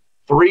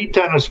 3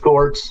 tennis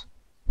courts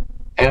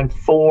and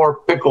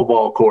 4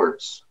 pickleball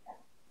courts.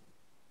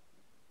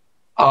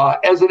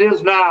 As it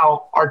is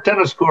now, our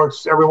tennis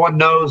courts, everyone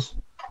knows,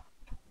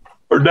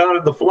 are down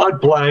in the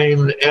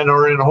floodplain and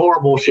are in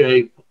horrible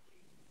shape.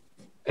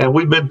 And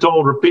we've been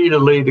told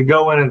repeatedly to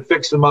go in and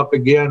fix them up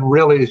again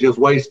really is just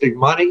wasting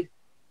money,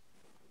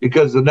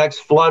 because the next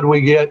flood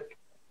we get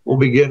will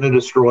begin to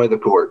destroy the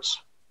courts.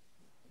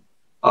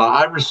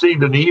 I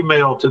received an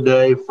email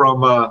today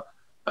from a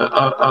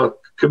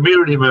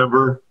community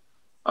member,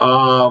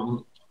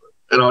 and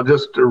I'll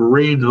just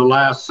read the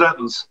last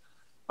sentence.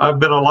 I've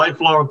been a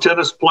lifelong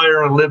tennis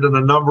player and lived in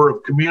a number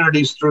of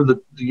communities through the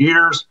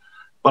years,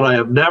 but I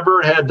have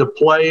never had to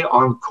play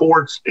on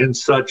courts in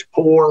such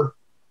poor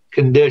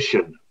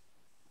condition.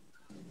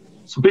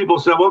 Some people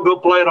said, well, go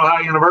play at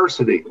Ohio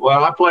University.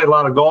 Well, I played a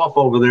lot of golf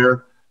over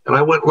there, and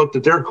I went and looked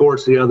at their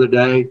courts the other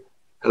day,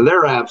 and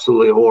they're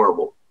absolutely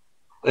horrible.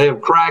 They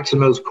have cracks in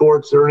those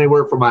courts. They're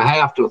anywhere from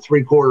 1/2 to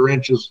 3/4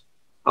 inches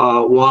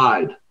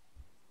wide.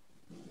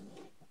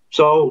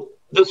 So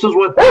this is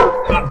what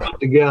they're put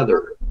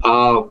together.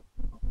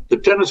 The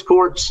tennis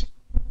courts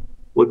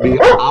would be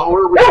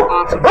our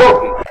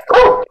responsibility.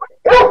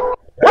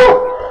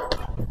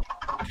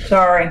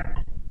 Sorry.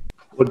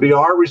 Would be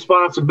our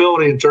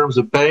responsibility in terms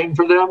of paying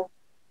for them.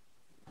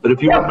 But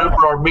if you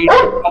remember our meeting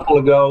a couple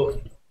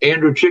ago,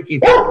 Andrew Chicky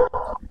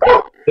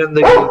in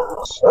the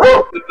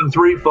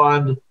 3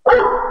 fund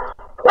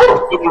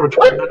somewhere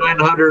between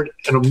 $900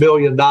 and $1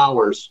 million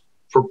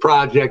for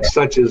projects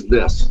such as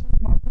this.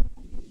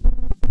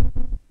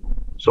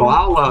 So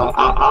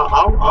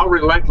I'll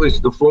relinquish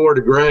the floor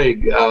to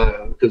Greg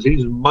because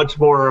he's much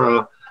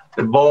more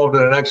involved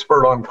and an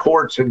expert on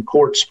courts and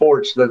court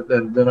sports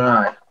than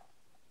I.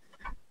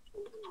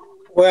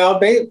 Well,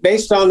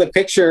 based on the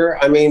picture,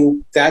 I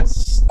mean,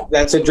 that's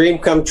a dream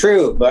come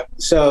true. But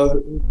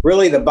so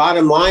really the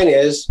bottom line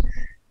is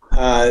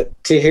to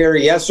hear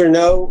yes or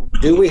no,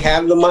 do we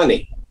have the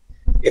money?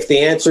 If the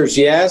answer is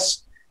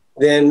yes,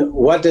 then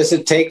what does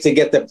it take to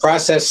get the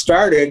process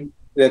started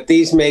that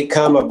these may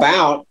come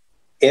about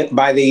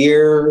by the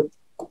year,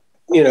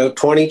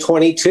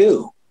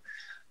 2022?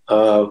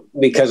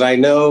 Because I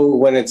know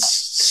when it's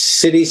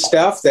city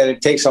stuff that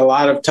it takes a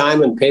lot of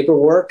time and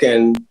paperwork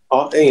and,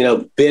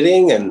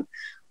 bidding and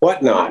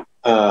whatnot.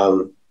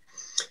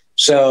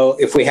 So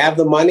if we have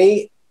the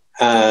money,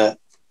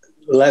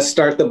 let's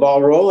start the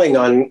ball rolling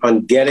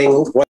on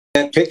getting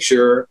that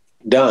picture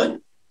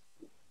done.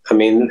 I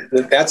mean,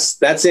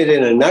 that's it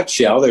in a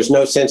nutshell. There's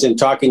no sense in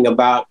talking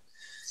about,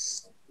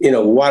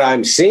 what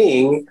I'm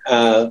seeing.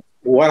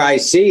 What I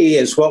see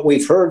is what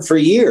we've heard for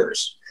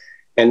years.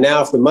 And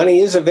now if the money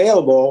is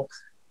available,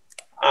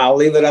 I'll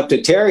leave it up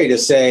to Terry to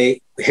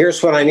say,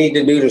 here's what I need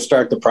to do to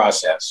start the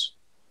process.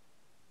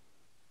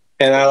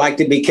 And I like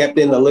to be kept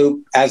in the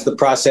loop as the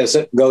process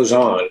goes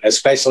on,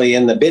 especially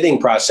in the bidding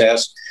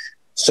process,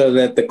 so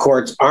that the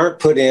courts aren't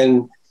put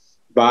in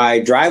by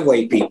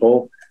driveway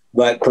people,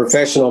 but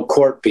professional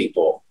court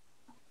people.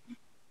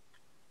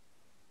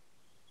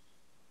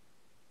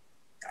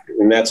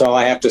 And that's all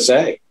I have to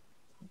say.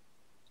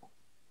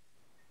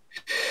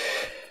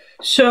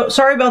 So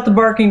sorry about the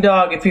barking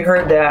dog, if you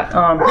heard that.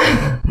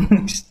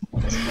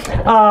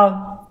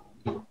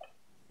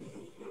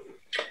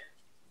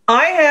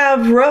 I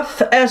have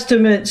rough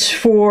estimates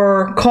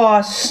for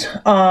costs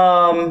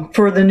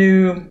for the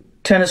new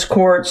tennis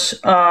courts.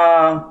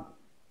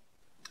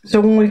 So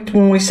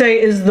when we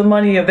say, is the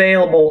money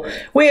available,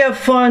 we have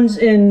funds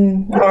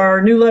in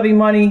our new levy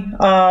money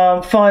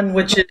fund,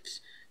 which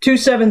is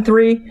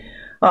 273.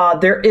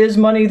 There is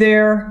money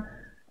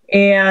there,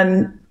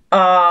 and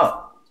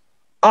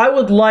I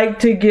would like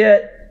to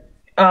get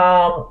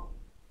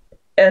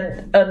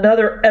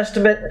another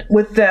estimate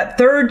with that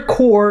third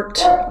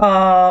court.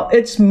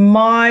 It's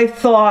my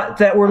thought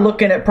that we're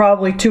looking at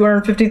probably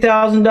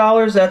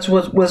 $250,000. That's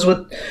what was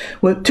with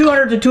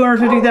 $200,000 to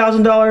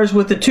 $250,000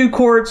 with the 2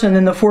 courts and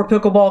then the 4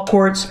 pickleball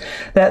courts.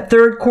 That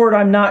third court,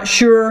 I'm not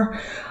sure.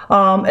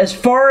 As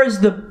far as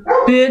the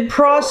bid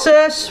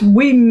process,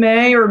 we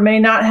may or may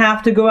not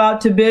have to go out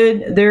to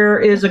bid. There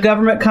is a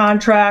government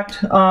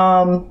contract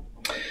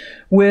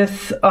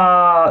with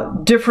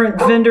different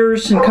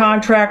vendors and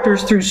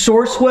contractors through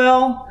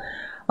Sourcewell.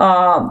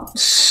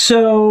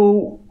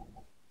 So,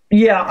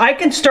 yeah, I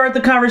can start the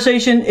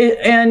conversation,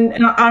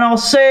 and I'll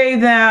say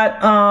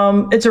that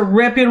it's a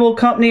reputable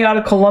company out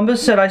of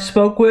Columbus that I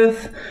spoke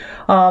with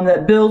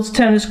that builds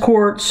tennis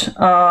courts.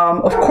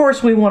 Of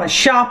course, we want to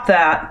shop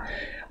that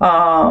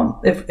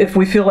if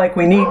we feel like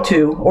we need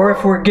to, or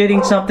if we're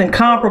getting something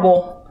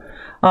comparable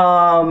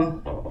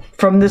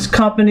from this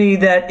company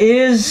that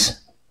is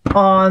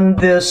on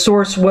the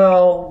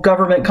Sourcewell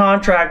government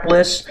contract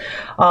list,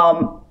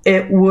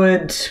 it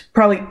would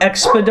probably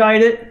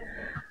expedite it.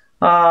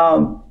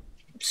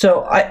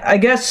 So I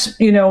guess,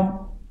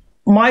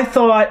 my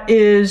thought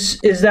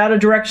is that a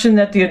direction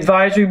that the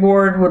advisory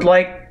board would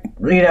like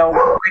me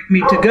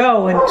to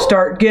go and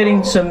start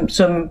getting some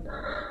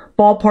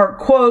ballpark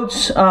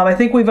quotes? I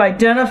think we've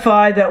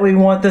identified that we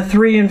want the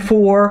 3 and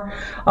 4.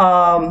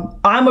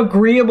 I'm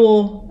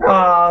agreeable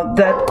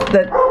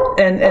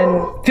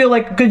and feel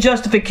like good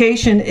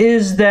justification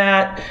is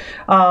that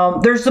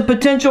there's the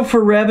potential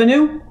for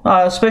revenue,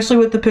 especially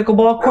with the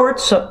pickleball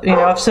courts.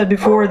 I've said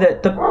before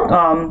that the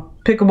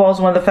pickleball is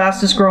one of the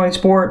fastest growing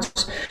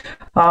sports.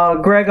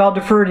 Greg, I'll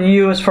defer to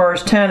you as far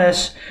as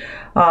tennis,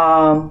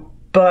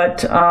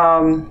 but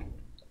I'm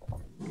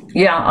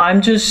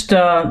just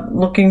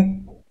looking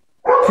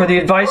for the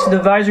advice of the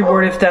advisory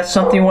board if that's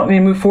something you want me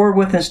to move forward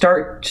with and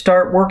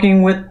start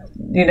working with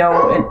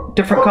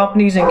different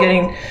companies and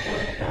getting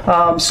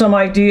some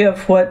idea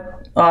of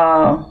what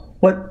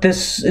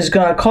this is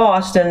going to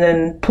cost, and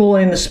then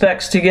pulling the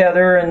specs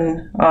together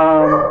and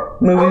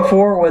moving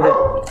forward with it.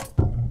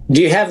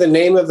 Do you have the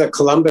name of the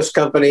Columbus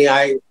company?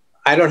 I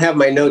don't have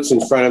my notes in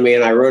front of me,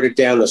 and I wrote it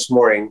down this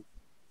morning.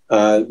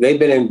 They've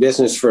been in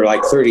business for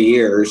like 30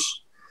 years.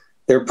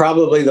 They're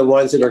probably the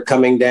ones that are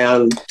coming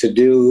down to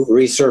do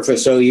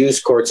resurface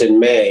OU's courts in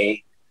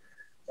May.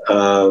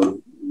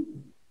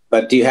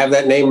 But do you have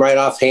that name right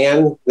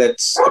offhand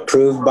that's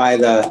approved by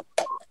the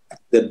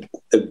bid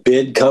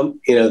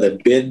the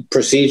bid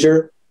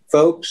procedure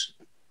folks?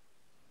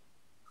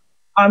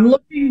 I'm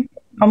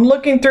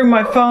looking through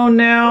my phone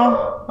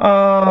now.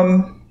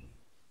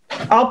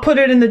 I'll put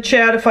it in the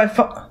chat if I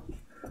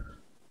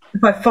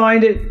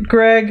find it,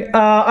 Greg.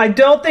 I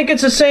don't think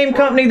it's the same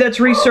company that's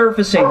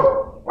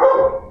resurfacing.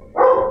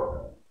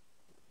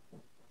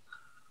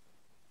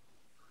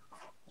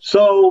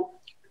 So,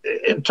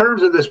 in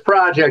terms of this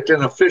project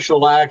and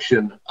official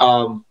action,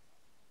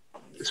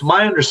 it's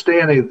my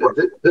understanding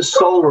that this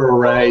solar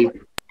array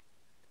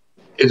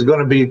is going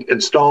to be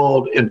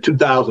installed in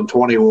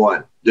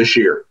 2021, this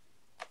year.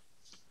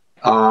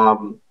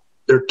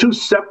 They're 2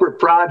 separate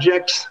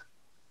projects,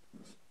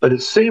 but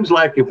it seems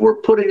like if we're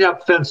putting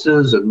up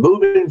fences and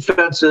moving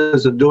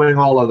fences and doing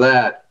all of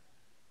that,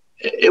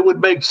 it would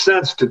make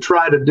sense to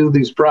try to do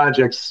these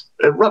projects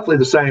at roughly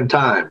the same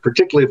time,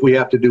 particularly if we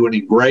have to do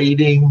any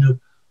grading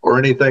or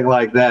anything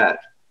like that.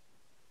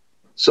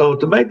 So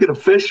to make it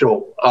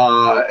official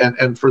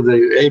and for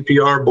the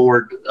APR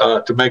board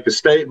to make a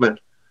statement,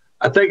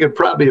 I think it'd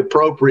probably be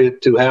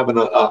appropriate to have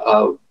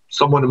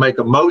someone to make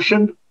a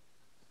motion,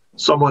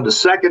 someone to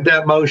second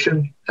that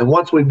motion, and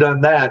once we've done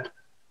that,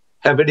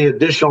 have any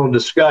additional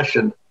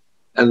discussion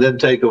and then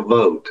take a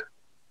vote.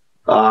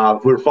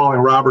 If we're following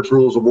Robert's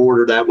Rules of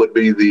Order, that would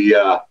be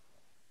the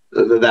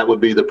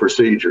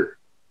procedure.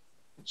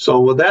 So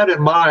with that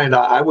in mind,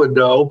 I would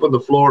open the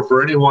floor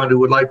for anyone who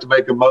would like to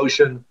make a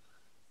motion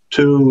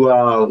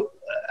to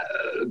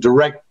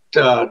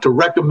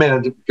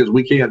recommend, because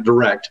we can't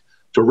direct,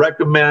 to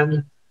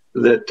recommend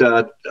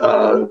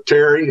that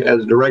Terry,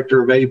 as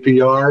director of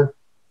APR,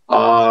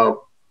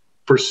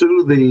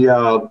 pursue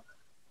the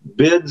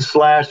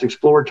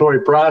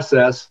bid/exploratory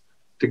process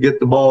to get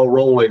the ball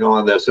rolling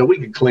on this. And we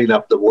can clean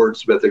up the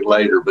wordsmithing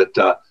later, but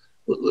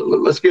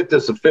let's get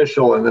this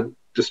official and then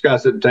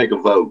discuss it and take a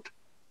vote.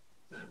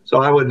 So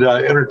I would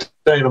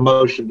entertain a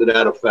motion to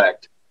that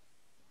effect.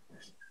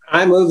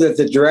 I move that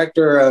the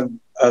director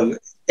of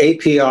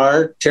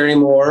APR, Terry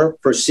Moore,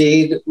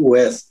 proceed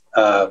with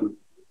the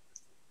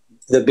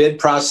bid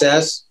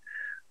process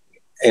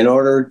in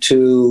order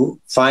to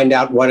find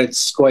out what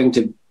it's going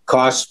to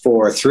cost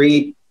for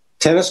 3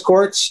 tennis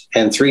courts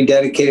and 3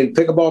 dedicated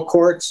pickleball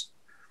courts.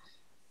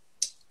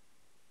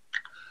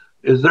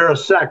 Is there a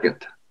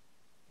second?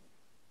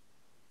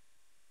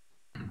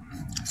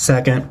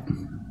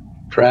 Second.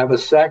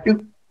 Travis,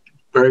 second.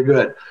 Very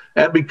good.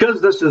 And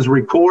because this is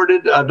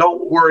recorded,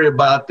 don't worry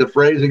about the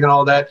phrasing and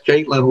all that.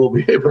 Caitlin will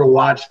be able to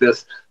watch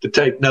this to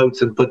take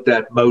notes and put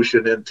that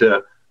motion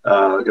into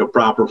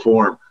proper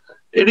form.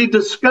 Any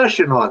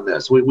discussion on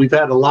this? We've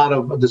had a lot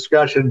of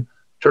discussion in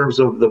terms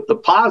of the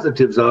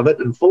positives of it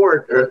and for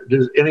it.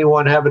 Does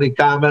anyone have any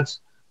comments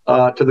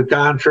to the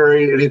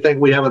contrary? Anything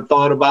we haven't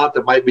thought about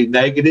that might be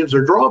negatives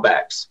or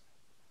drawbacks?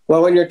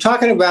 Well, when you're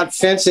talking about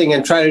fencing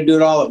and try to do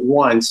it all at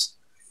once,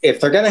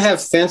 if they're going to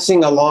have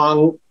fencing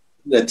along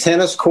the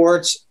tennis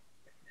courts,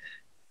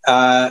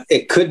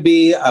 it could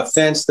be a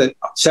fence that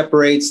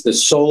separates the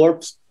solar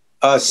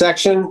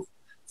section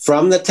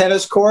from the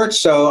tennis courts.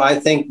 So I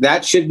think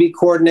that should be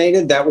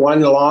coordinated, that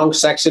one long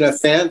section of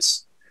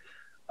fence,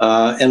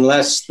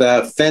 unless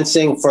the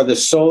fencing for the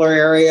solar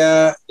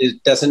area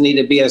doesn't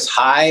need to be as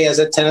high as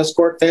a tennis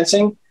court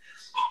fencing.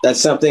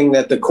 That's something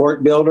that the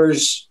court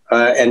builders,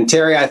 and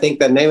Terry, I think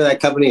the name of that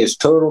company is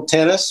Total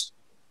Tennis,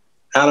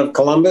 out of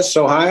Columbus,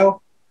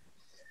 Ohio.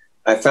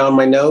 I found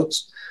my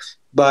notes.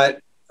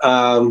 But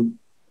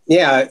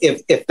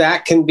if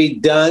that can be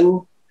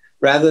done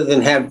rather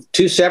than have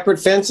 2 separate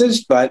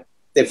fences, but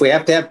if we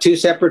have to have 2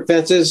 separate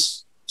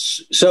fences,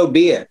 so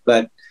be it.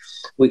 But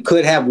we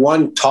could have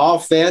one tall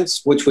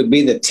fence, which would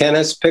be the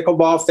tennis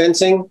pickleball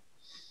fencing,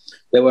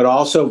 that would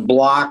also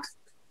block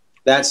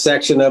that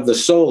section of the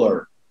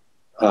solar,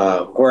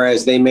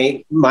 whereas they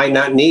might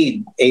not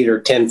need 8 or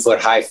 10 foot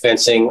high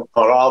fencing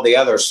on all the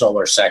other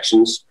solar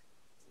sections.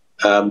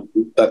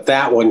 But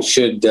that one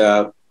should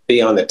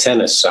be on the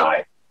tennis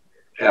side.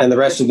 Yeah. And the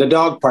rest of the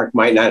dog park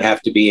might not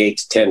have to be 8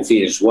 to 10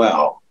 feet as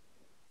well.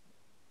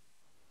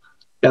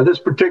 Yeah, this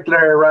particular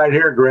area right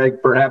here,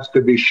 Greg, perhaps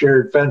could be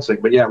shared fencing.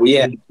 But we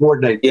can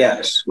coordinate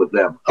with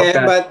them. Okay.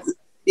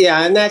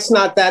 And that's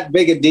not that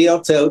big a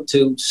deal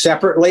to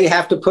separately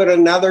have to put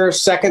another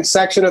second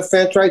section of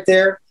fence right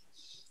there.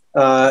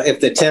 If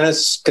the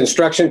tennis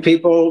construction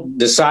people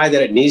decide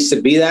that it needs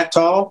to be that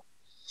tall.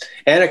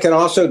 And it can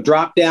also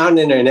drop down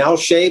in an L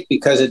shape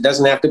because it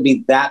doesn't have to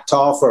be that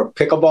tall for a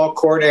pickleball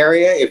court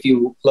area. If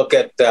you look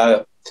at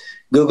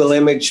Google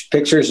image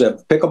pictures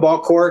of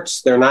pickleball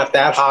courts, they're not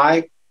that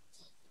high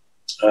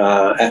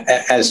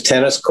as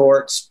tennis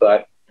courts.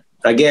 But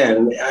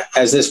again,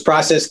 as this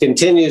process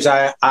continues,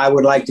 I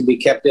would like to be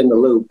kept in the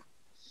loop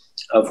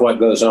of what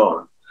goes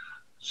on.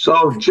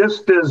 So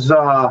just as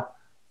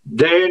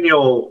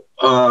Daniel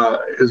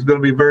is going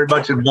to be very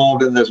much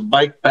involved in this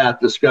bike path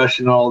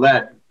discussion and all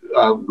that,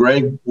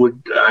 Greg,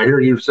 I hear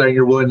you saying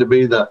you're willing to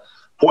be the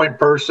point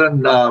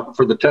person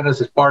for the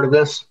tennis as part of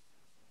this?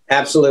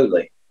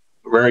 Absolutely.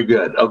 Very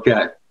good.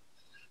 Okay.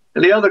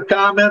 Any other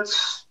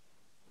comments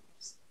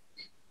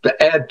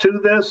to add to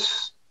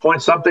this?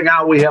 Point something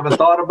out we haven't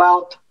thought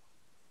about?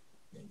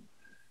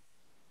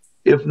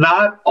 If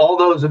not, all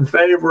those in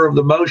favor of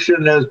the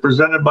motion as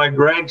presented by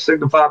Greg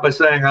signify by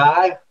saying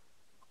aye.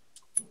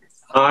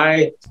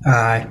 Aye.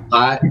 Aye.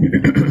 Aye.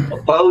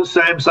 Opposed,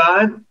 same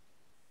sign.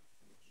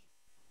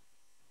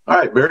 All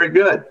right, very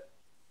good.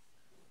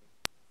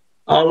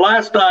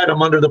 Last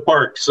item under the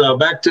parks.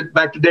 Back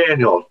to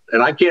Daniel,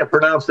 and I can't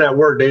pronounce that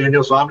word,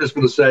 Daniel, so I'm just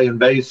going to say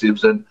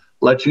invasives and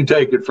let you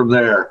take it from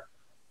there.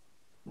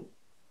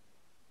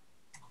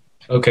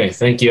 Okay,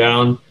 thank you,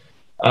 Alan.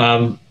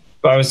 I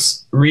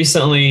was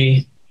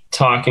recently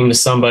talking to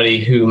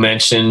somebody who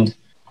mentioned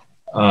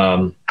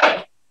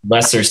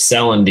lesser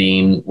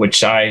celandine,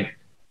 which I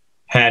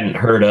hadn't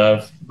heard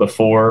of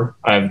before.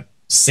 I've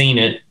seen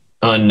it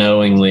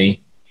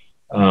unknowingly,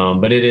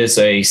 but it is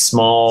a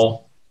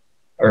small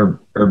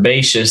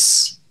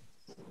herbaceous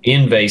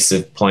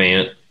invasive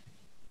plant.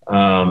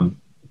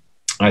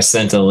 I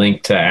sent a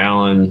link to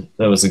Alan.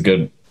 That was a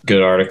good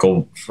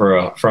article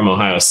from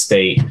Ohio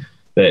State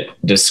that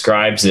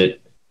describes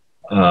it.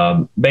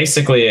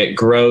 Basically, it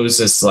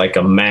grows as like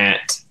a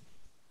mat.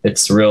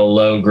 It's real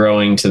low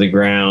growing to the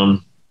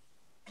ground.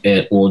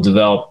 It will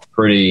develop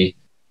pretty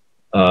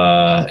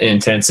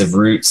intensive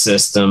root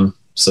system,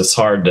 so it's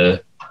hard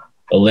to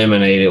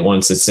eliminate it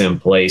once it's in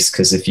place,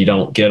 because if you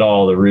don't get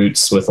all the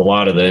roots with a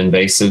lot of the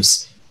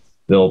invasives,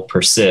 they'll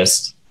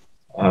persist.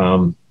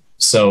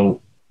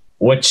 So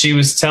what she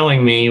was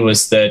telling me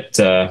was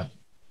that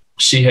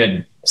she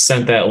had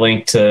sent that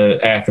link to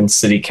Athens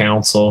City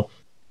Council,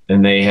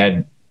 and they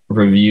had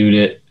reviewed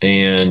it,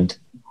 and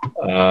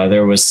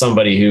there was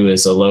somebody who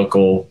is a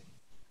local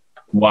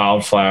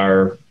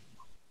wildflower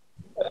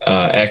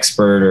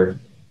expert or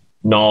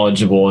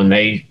knowledgeable, and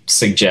they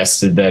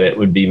suggested that it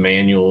would be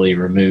manually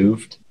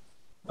removed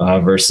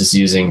versus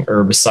using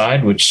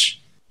herbicide, which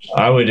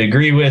I would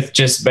agree with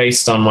just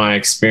based on my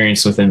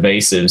experience with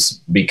invasives,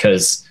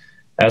 because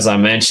as I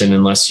mentioned,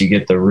 unless you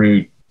get the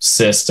root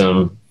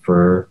system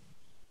for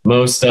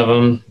most of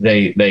them,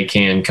 they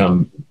can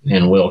come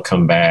and will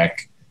come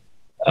back.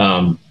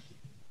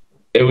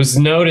 It was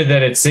noted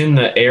that it's in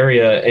the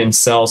area in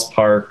Sells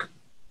Park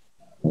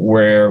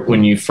where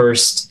when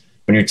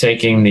you're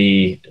taking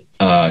the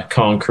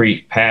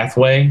concrete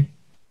pathway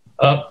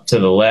up to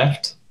the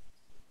left,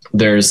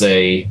 there's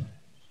a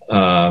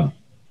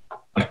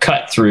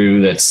cut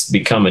through that's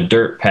become a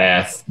dirt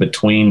path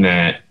between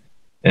that,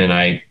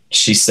 and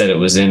she said it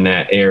was in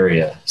that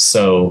area.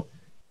 So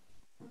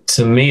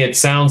to me, it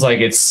sounds like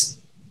it's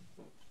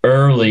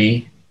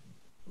early,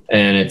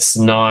 and it's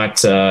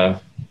not, it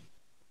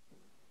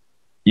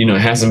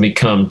hasn't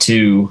become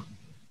too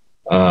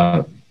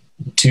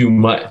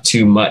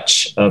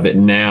much of it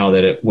now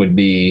that it would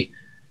be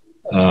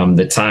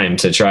the time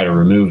to try to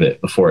remove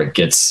it before it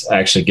gets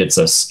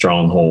a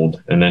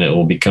stronghold, and then it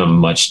will become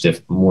much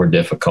more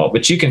difficult.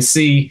 But you can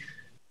see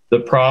the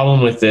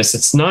problem with this.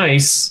 It's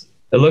nice.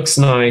 It looks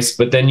nice,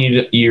 but then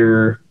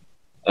your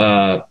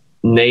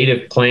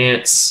native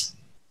plants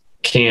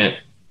can't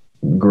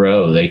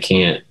grow. They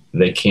can't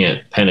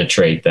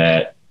penetrate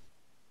that.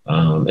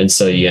 And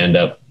so you end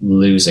up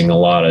losing a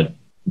lot of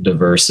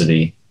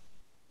diversity.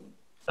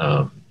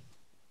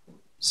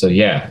 So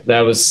yeah,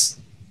 that was,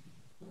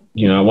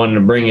 I wanted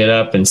to bring it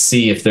up and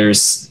see if there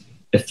is,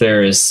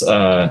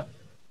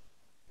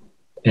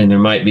 and there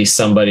might be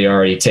somebody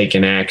already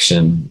taking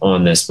action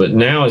on this, but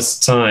now is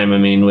the time. I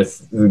mean,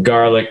 with the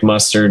garlic,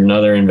 mustard, and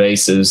other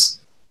invasives,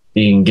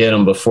 you can get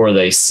them before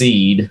they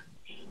seed.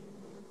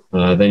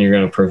 Then you're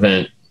going to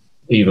prevent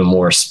even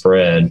more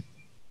spread.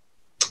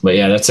 But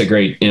yeah, that's a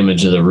great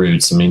image of the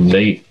roots. I mean,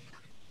 they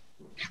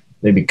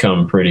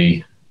become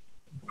pretty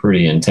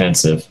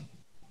intensive.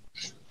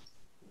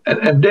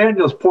 And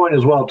Daniel's point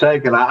is well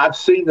taken. I've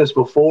seen this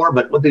before,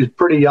 but with these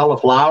pretty yellow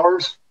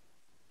flowers,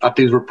 I thought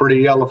these were pretty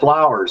yellow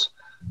flowers.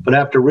 But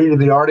after reading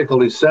the article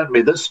he sent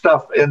me, this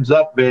stuff ends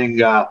up being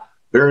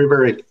very,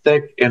 very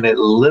thick, and it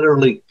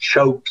literally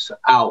chokes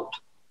out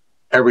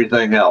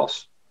everything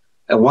else.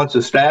 And once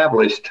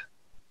established,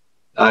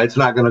 it's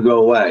not going to go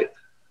away.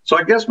 So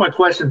I guess my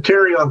question,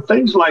 Terry, on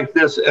things like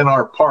this in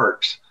our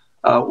parks,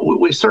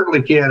 we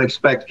certainly can't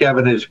expect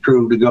Kevin and his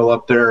crew to go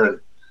up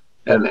there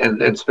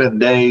and spend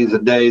days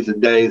and days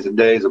and days and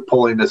days of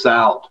pulling this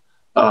out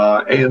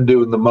and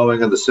doing the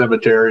mowing of the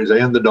cemeteries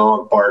and the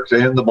dog parks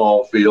and the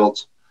ball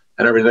fields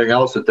and everything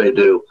else that they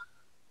do.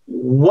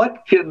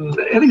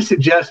 Any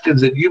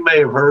suggestions that you may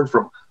have heard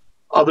from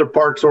other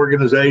parks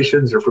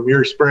organizations or from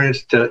your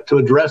experience to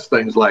address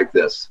things like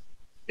this?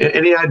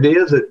 Any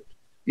ideas that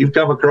you've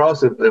come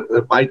across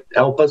that might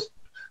help us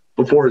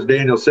before, as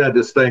Daniel said,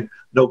 this thing,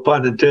 no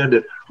pun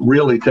intended,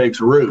 really takes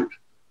root?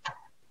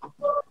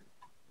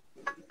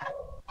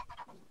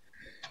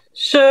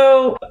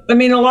 So, I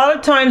mean, a lot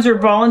of times there are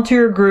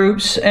volunteer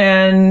groups,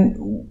 and,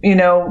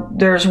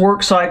 there's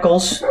work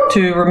cycles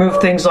to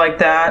remove things like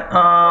that.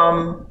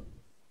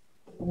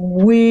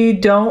 We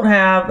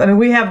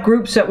have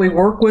groups that we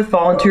work with,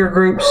 volunteer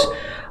groups,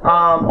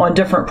 on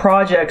different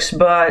projects,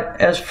 but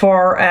as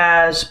far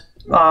as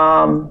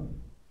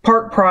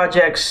park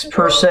projects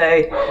per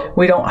se,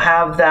 we don't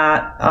have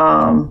that.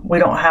 We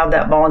don't have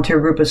that volunteer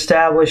group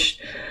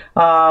established.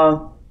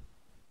 Ann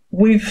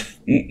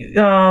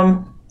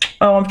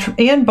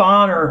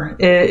Bonner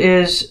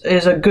is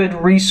a good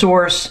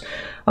resource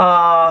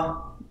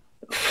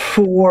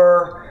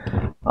for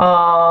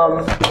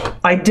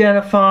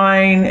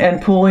identifying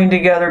and pulling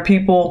together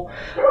people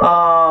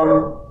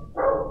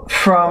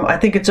from, I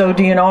think it's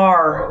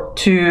ODNR,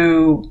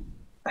 to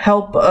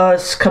help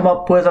us come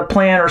up with a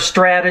plan or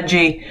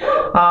strategy.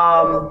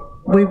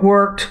 We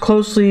worked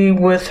closely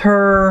with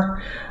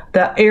her.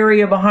 The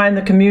area behind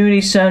the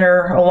community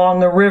center along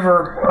the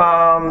river,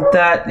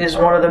 that is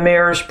one of the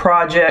mayor's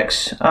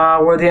projects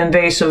where the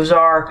invasives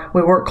are.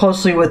 We work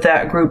closely with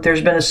that group.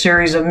 There's been a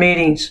series of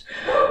meetings.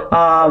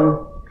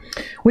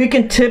 We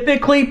can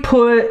typically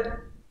put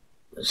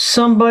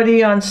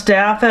somebody on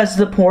staff as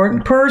the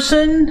point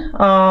person.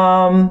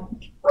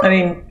 I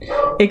mean,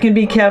 it can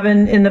be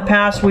Kevin. In the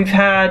past, we've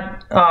had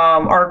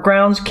our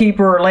groundskeeper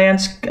or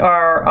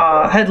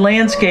our head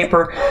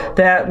landscaper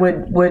that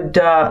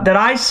that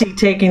I see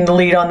taking the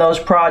lead on those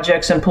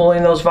projects and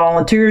pulling those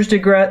volunteers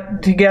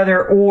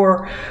together,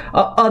 or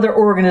other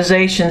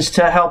organizations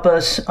to help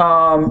us.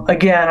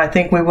 Again, I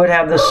think we would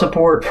have the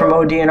support from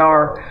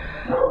ODNR.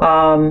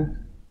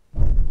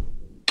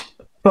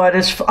 But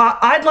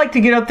I'd like to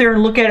get up there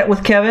and look at it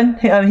with Kevin.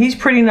 He's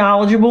pretty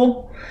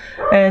knowledgeable.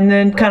 and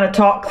then kind of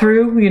talk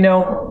through,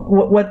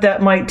 what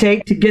that might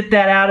take to get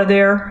that out of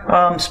there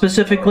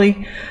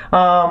specifically.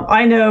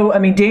 I know,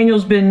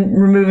 Daniel's been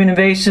removing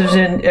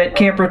invasives at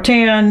Camp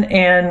Rotan,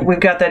 and we've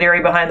got that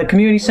area behind the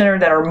community center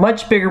that are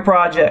much bigger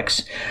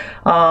projects,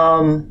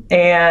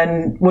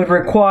 and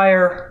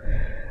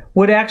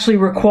would actually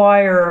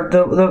require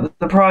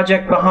the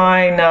project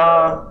behind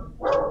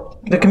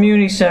the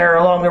community center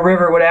along the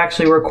river would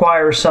actually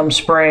require some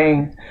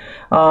spraying,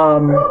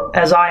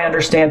 as I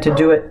understand, to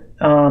do it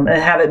and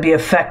have it be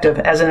effective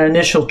as an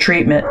initial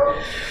treatment.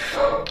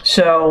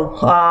 So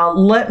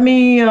let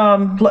me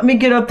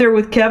get up there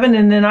with Kevin,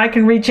 and then I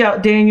can reach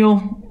out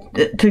Daniel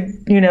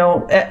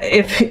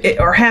to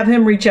or have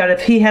him reach out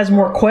if he has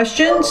more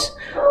questions,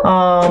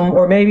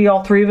 or maybe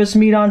all three of us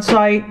meet on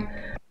site,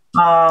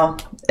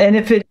 and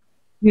if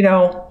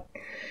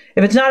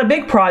it's not a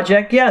big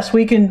project, yes,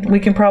 we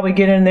can probably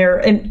get in there.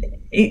 And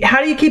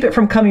how do you keep it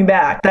from coming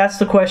back? That's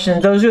the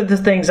question. Those are the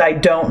things I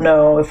don't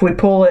know. If we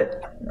pull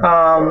it,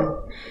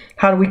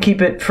 how do we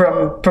keep it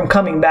from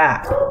coming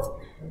back?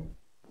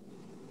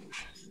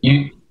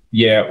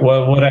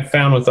 Well, what I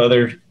found with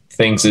other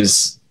things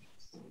is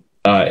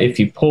if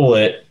you pull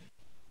it,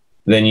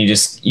 then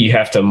you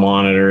have to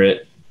monitor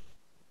it,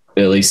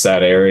 at least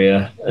that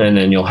area, and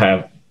then you'll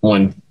have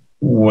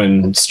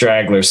when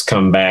stragglers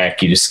come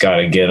back, you just got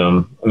to get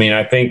them.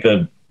 I think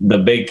the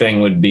big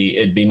thing would be,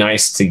 it'd be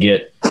nice to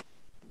get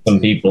some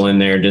people in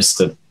there just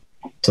to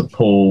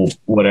pull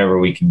whatever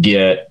we could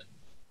get.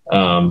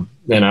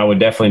 And I would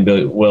definitely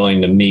be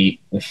willing to meet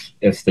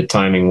if the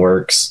timing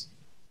works,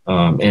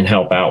 and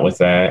help out with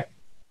that.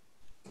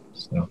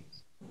 So.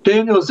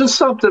 Daniel, is this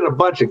something a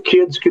bunch of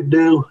kids could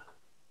do?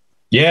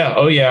 Yeah.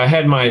 Oh yeah. I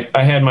had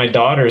my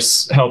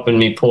daughters helping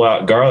me pull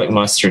out garlic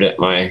mustard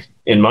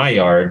in my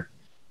yard.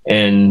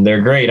 And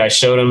they're great. I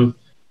showed them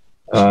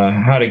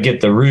how to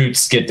get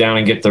down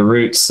and get the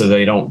roots so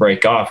they don't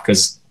break off.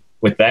 Because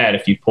with that,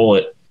 if you pull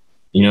it,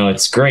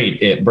 it's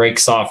great. It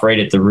breaks off right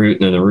at the root,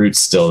 and then the root's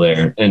still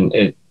there.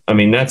 And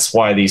that's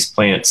why these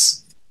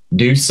plants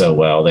do so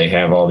well. They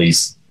have all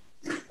these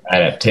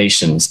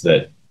adaptations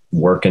that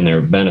work in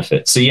their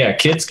benefit. So yeah,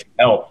 kids can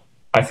help.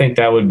 I think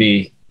that would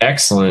be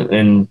excellent.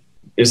 And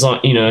as long,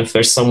 if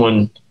there's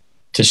someone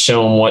to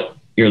show them what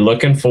you're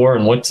looking for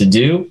and what to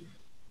do,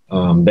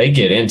 they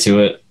get into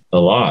it a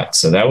lot.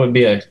 So that would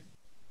be a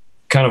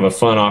kind of a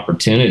fun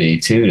opportunity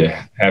too, to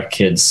have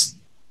kids.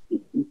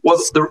 Well,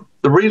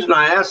 the reason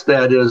I asked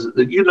that is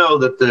that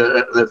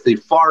that the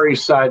Far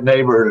East Side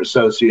Neighborhood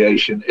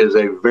Association is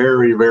a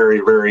very,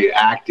 very, very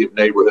active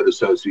neighborhood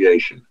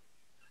association.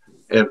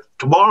 And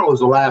tomorrow is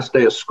the last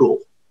day of school.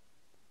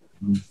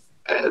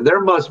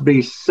 There must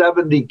be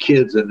 70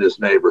 kids in this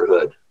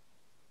neighborhood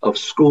of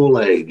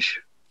school age,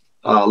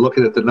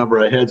 looking at the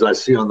number of heads I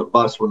see on the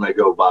bus when they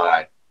go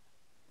by.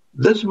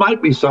 This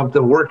might be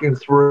something working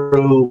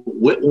through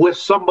with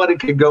somebody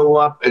could go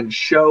up and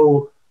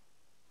show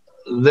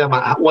them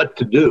what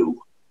to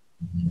do,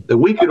 that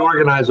we could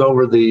organize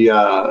over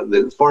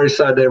the Far East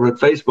Side Neighborhood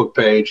Facebook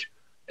page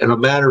in a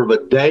matter of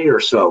a day or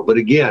so. But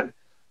again,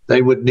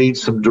 they would need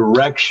some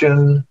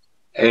direction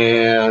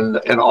and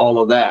all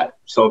of that.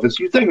 So if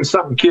you think it's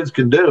something kids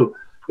can do,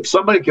 if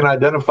somebody can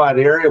identify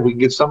the area, we can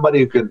get somebody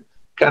who can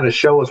kind of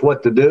show us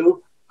what to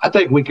do. I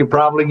think we could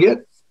probably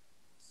get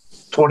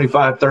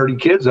 25, 30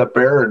 kids up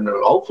there, and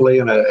hopefully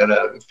in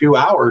a few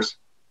hours,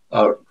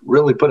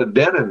 really put a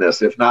dent in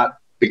this, if not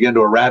begin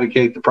to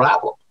eradicate the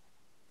problem.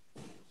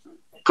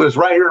 Because it's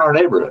right here in our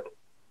neighborhood.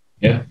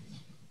 Yeah,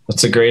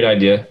 that's a great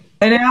idea.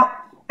 And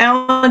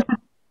Alan,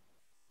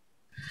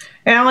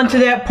 to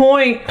that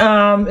point,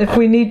 if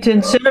we need to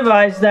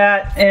incentivize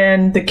that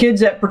and the kids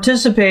that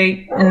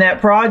participate in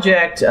that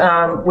project,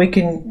 we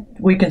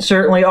can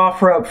certainly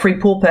offer up free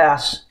pool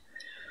pass.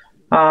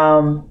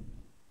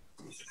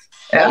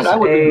 That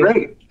would be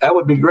great. That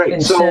would be great.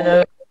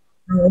 Incentive,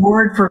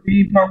 reward for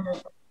being part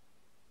of.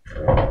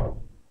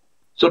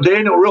 So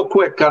Daniel, real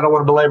quick, I don't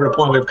want to belabor the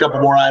point. We have a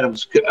couple more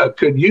items.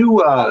 Could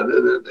you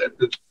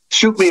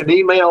shoot me an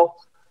email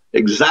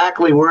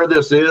exactly where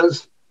this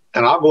is,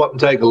 and I'll go up and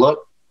take a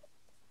look?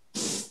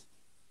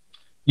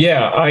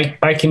 Yeah,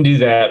 I can do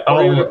that.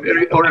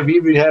 Or if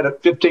you had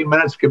 15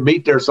 minutes, could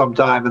meet there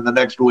sometime in the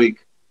next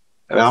week.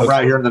 I'm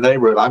right here in the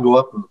neighborhood. I'll go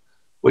up and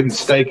we can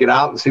stake it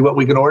out and see what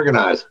we can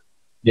organize.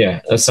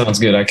 Yeah, that sounds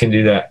good. I can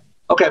do that.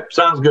 Okay,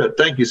 sounds good.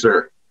 Thank you,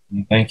 sir.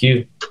 Thank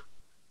you.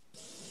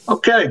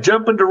 Okay,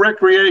 jumping to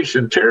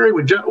recreation. Terry,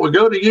 we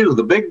go to you.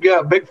 The big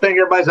thing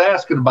everybody's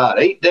asking about,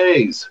 8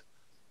 days.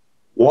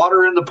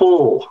 Water in the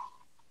pool.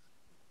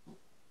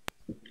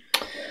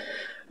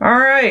 All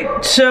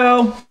right,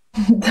 so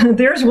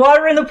there's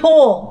water in the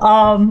pool.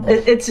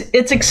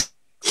 It's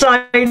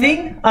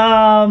exciting.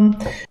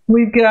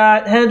 We've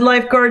got head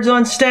lifeguards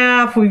on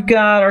staff. We've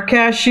got our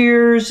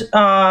cashiers,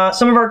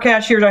 some of our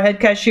cashiers, our head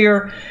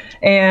cashier,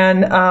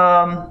 and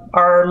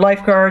our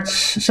lifeguards,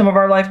 some of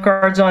our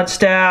lifeguards on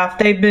staff.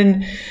 They've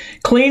been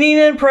cleaning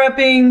and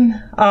prepping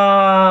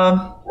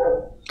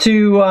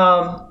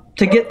to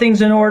to get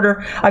things in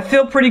order. I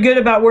feel pretty good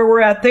about where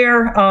we're at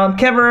there.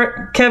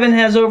 Kevin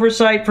has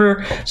oversight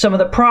for some of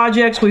the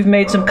projects. We've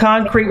made some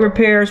concrete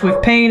repairs.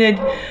 We've painted.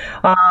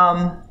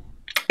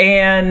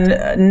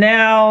 And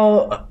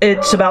now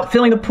it's about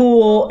filling the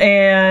pool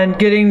and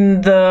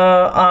getting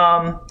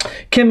the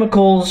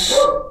chemicals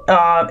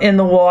in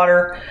the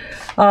water.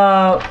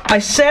 I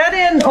sat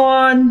in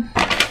on,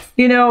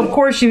 of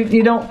course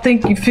you don't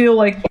think you feel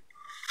like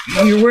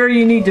you're where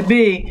you need to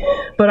be,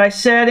 but I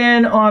sat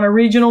in on a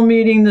regional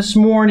meeting this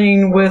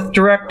morning with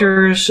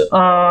directors,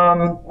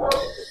 from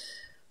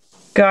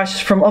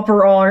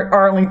Upper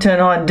Arlington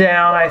on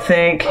down, I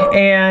think.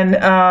 And,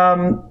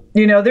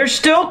 there's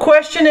still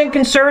question and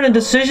concern and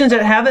decisions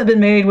that haven't been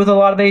made with a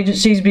lot of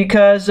agencies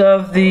because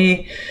of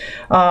the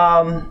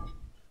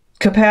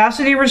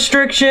capacity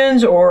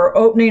restrictions or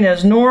opening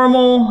as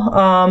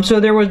normal. So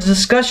there was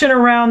discussion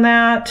around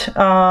that.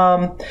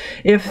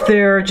 If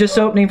they're just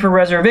opening for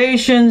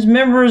reservations,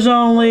 members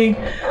only,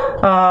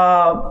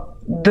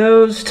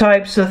 those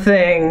types of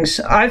things.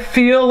 I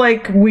feel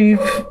like we've,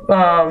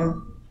 that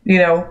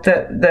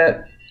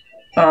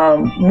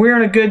we're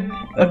in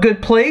a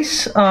good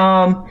place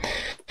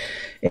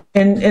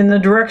in the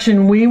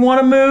direction we want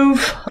to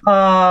move.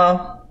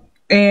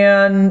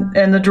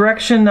 And the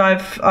direction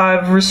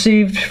I've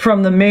received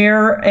from the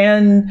mayor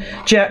and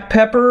Jack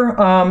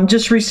Pepper,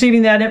 just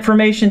receiving that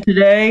information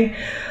today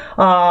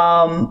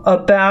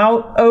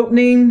about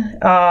opening.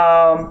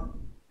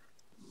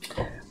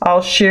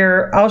 I'll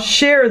share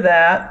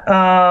that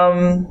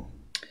on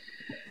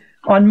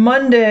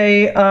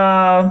Monday.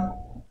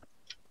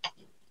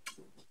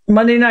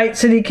 Monday night,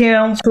 City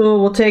Council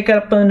will take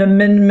up an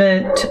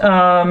amendment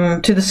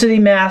to the city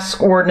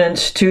mask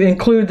ordinance to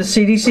include the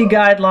CDC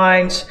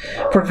guidelines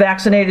for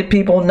vaccinated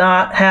people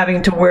not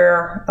having to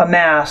wear a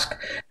mask.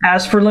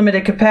 As for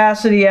limited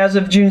capacity, as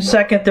of June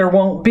 2nd, there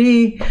won't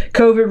be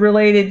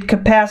COVID-related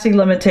capacity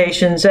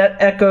limitations. That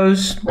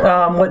echoes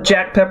what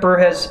Jack Pepper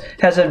has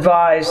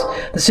advised.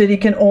 The city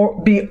can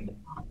be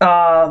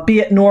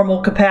at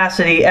normal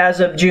capacity as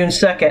of June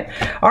 2nd.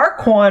 Our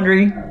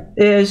quandary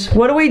is,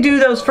 what do we do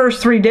those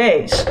first 3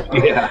 days?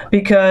 Yeah.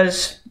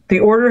 Because the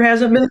order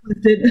hasn't been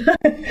lifted.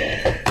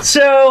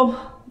 So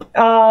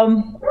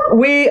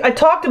I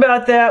talked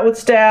about that with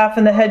staff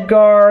and the head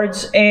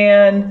guards,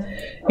 and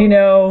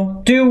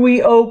do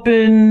we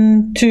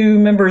open to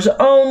members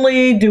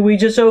only? Do we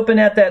just open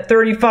at that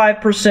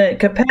 35%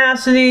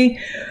 capacity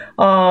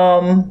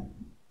over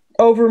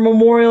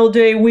Memorial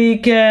Day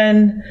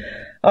weekend?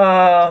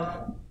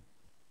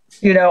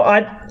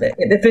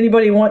 If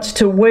anybody wants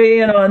to weigh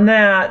in on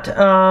that,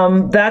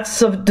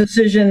 that's a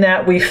decision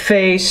that we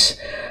face.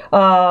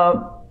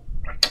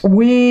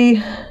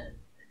 We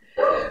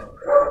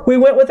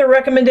went with a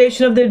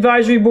recommendation of the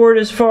advisory board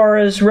as far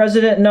as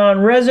resident,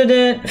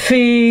 non-resident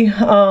fee.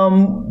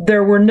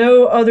 There were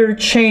no other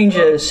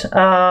changes.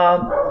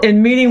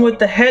 In meeting with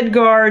the head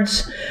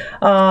guards,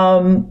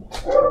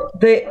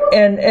 they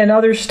and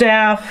other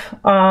staff,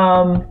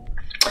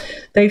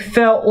 they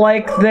felt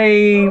like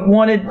they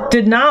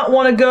did not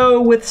want to go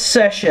with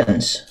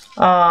sessions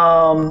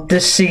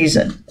this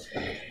season.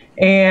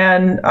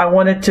 And I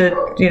wanted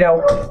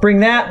to,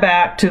 bring that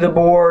back to the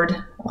board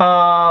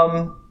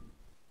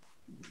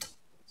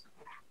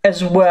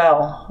as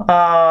well.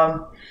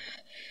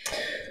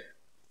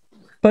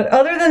 But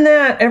other than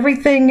that,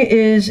 everything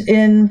is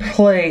in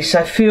place.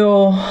 I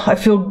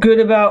feel good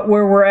about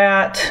where we're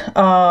at.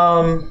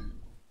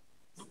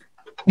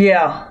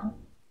 Yeah.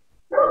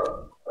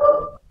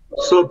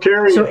 So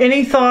Terry,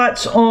 any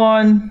thoughts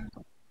on?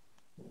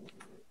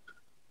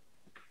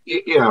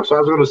 Yeah, so I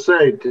was going to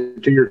say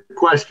to your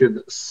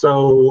question.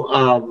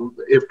 So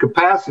if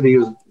capacity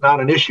is not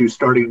an issue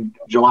starting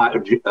June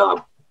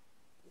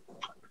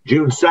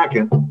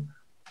 2nd,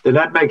 then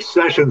that makes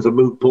sessions a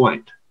moot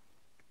point.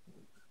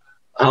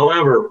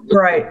 However,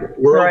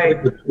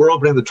 we're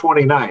opening the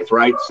 29th,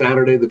 right?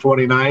 Saturday the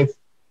 29th.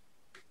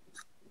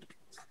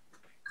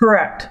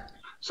 Correct.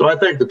 So I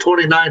think the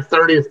 29th,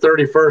 30th,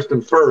 31st,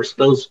 and 1st,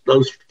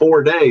 those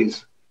 4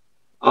 days,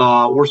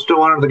 we're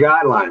still under the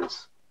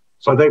guidelines.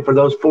 So I think for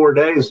those 4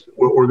 days,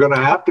 we're going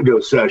to have to go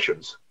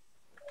sessions.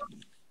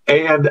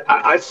 And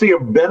I see a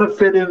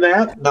benefit in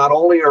that. Not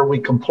only are we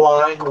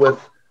complying with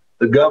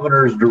the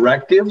governor's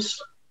directives,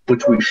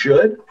 which we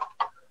should,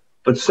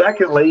 but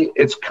secondly,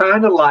 it's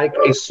kind of like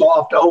a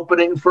soft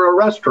opening for a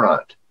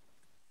restaurant.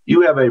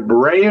 You have a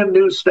brand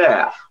new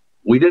staff.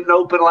 We didn't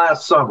open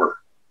last summer.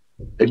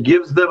 It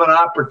gives them an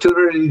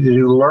opportunity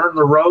to learn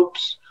the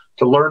ropes,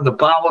 to learn the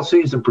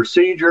policies and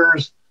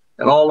procedures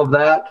and all of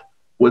that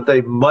with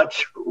a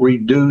much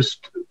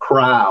reduced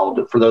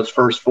crowd for those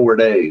first 4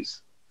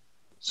 days.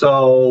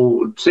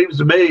 So it seems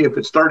to me if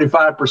it's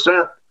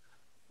 35%,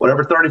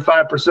 whatever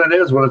 35%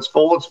 is, when it's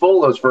full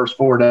those first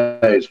 4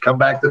 days. Come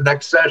back to the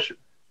next session.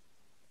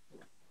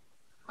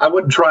 I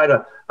wouldn't try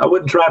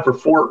for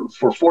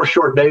four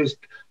short days,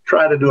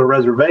 try to do a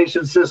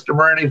reservation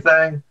system or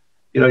anything.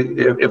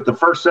 If the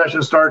first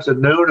session starts at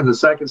noon and the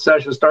second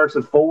session starts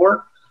at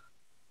 4,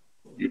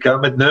 You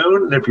come at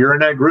noon, and if you're in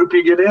that group,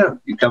 you get in.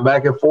 You come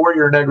back at 4,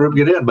 you're in that group,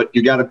 you get in. But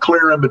you got to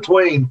clear in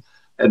between,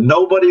 and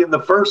nobody in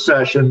the first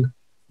session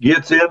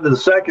gets into the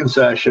second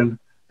session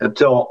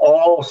until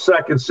all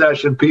second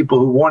session people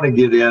who want to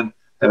get in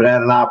have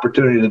had an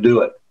opportunity to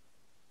do it.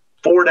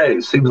 4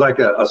 days seems like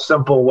a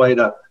simple way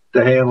to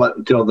handle it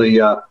until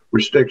the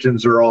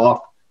restrictions are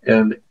off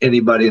and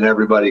anybody and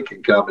everybody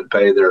can come and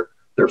pay their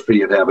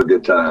fee and have a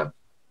good time.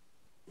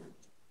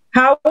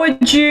 How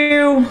would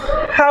you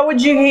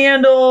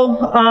handle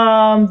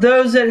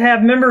those that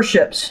have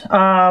memberships?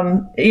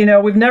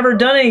 We've never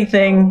done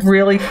anything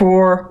really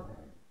for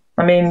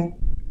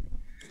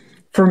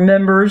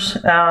members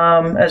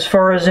as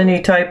far as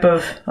any type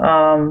of.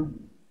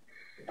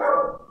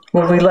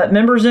 Would we let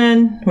members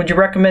in? Would you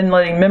recommend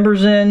letting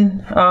members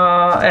in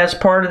as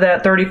part of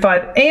that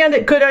 35? And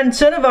it could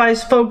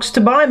incentivize folks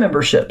to buy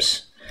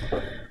memberships.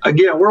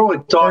 Again, we're only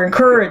talking. Or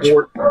encourage.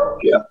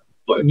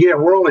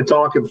 Again, we're only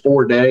talking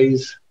 4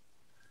 days.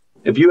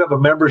 If you have a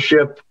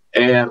membership,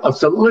 and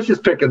let's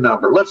just pick a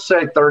number. Let's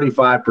say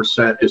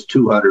 35% is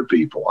 200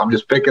 people. I'm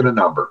just picking a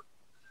number.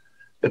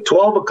 At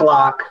 12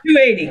 o'clock.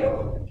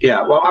 280.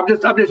 Yeah, well, I'm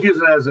just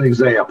using it as an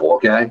example,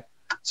 okay?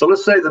 So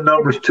let's say the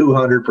number's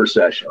 200 per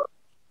session.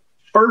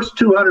 First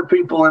 200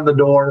 people in the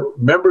door,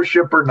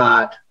 membership or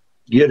not,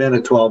 get in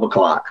at 12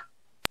 o'clock.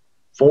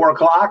 4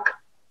 o'clock,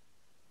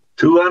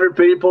 200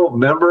 people,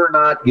 member or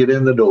not, get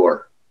in the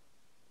door.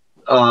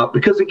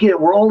 Because,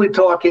 again, we're only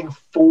talking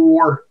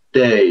 4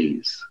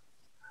 days.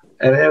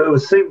 And it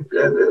would seem,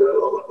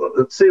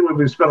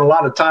 we've spent a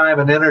lot of time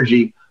and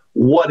energy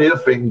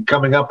what-ifing,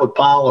 coming up with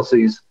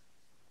policies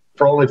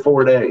for only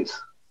 4 days.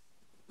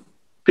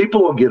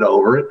 People will get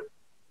over it.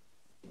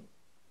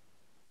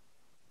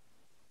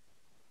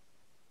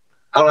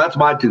 I don't know, that's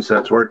my 2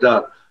 cents worked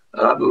out.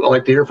 I'd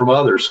like to hear from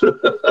others.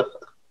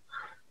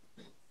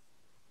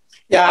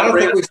 I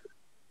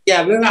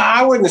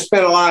wouldn't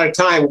spend a lot of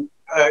time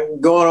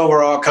going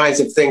over all kinds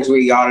of things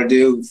we ought to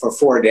do for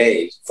 4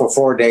 days, for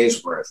 4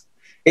 days worth.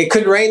 It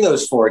could rain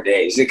those 4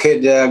 days. It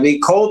could be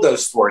cold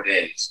those 4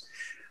 days.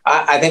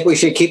 I think we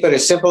should keep it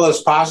as simple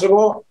as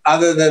possible,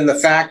 other than the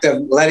fact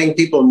of letting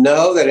people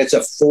know that it's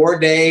a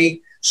 4-day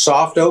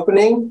soft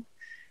opening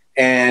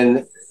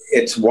and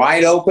it's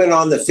wide open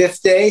on the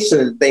 5th day so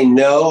that they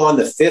know on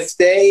the 5th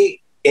day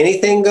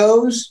anything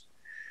goes.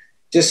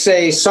 Just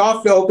say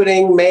soft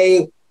opening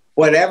May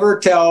whatever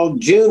till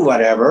June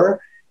whatever.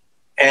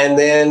 And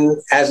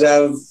then as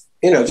of,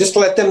 just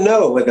let them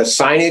know with a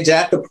signage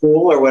at the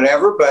pool or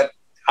whatever. But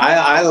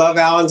I love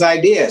Alan's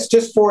idea. It's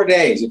just 4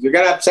 days. If you're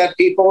going to upset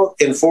people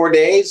in 4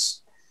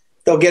 days,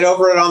 they'll get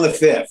over it on the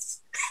 5th.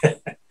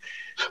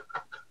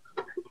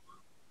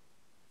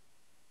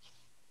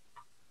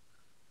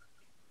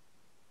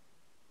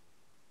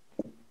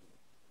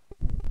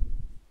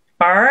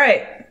 All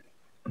right.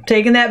 I'm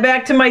taking that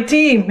back to my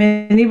team.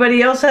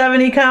 Anybody else have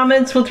any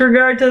comments with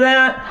regard to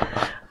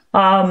that?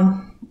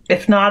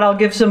 If not, I'll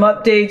give some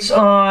updates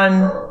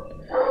on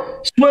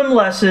swim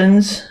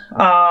lessons.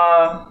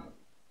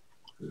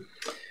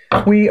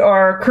 We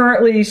are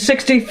currently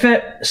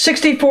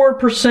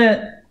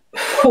 64%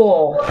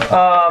 full,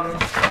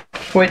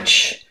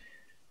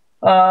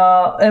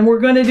 and we're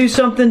going to do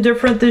something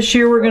different this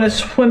year. We're going to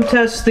swim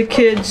test the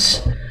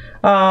kids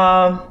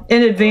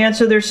in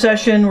advance of their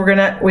session.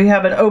 We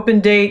have an open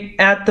date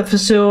at the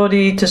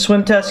facility to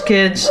swim test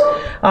kids.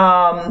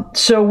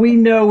 So we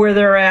know where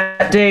they're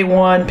at day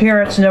one.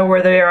 Parents know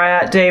where they are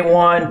at day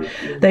one.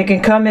 They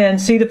can come in,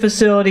 see the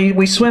facility.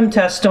 We swim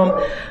test them.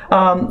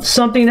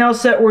 Something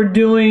else that we're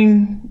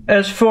doing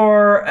as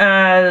far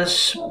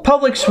as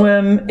public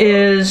swim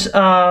is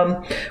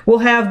we'll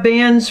have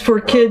bands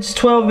for kids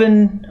 12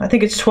 and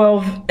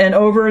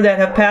over that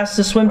have passed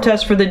the swim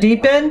test for the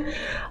deep end.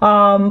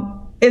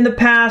 In the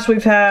past,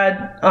 we've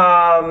had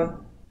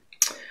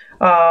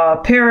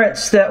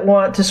parents that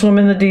want to swim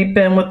in the deep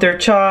end with their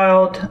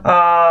child.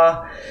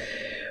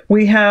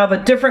 We have a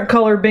different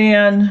color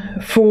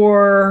band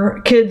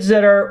for kids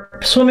that are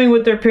swimming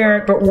with their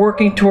parent but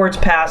working towards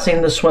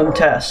passing the swim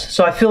test.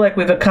 So I feel like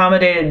we've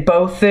accommodated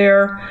both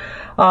there.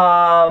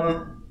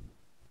 So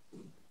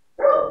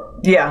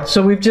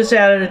we've just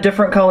added a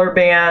different color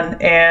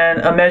band and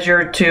a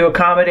measure to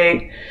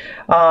accommodate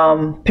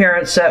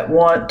parents that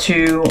want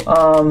to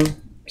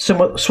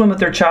swim with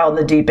their child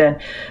in the deep end.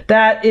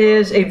 That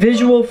is a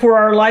visual for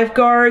our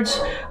lifeguards.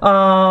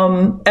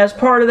 As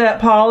part of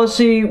that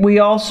policy, we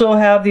also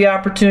have the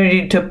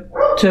opportunity to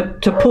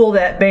pull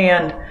that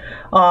band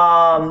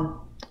from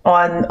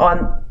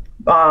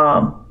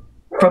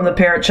the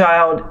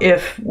parent-child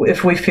if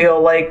we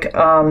feel like.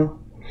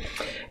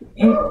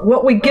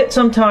 What we get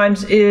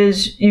sometimes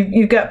is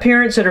you've got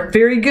parents that are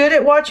very good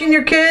at watching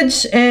your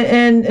kids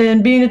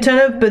and being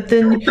attentive, but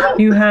then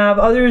you have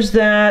others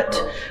that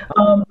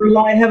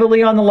rely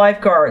heavily on the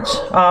lifeguards.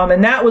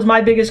 And that was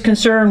my biggest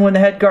concern when the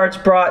head guards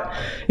brought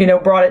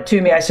it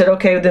to me. I said,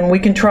 okay, then we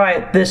can try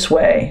it this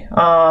way,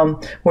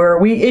 where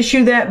we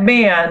issue that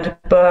band,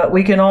 but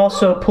we can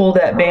also pull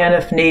that band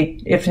if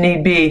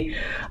need be,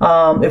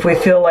 if we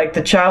feel like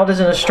the child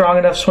isn't a strong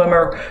enough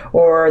swimmer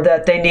or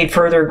that they need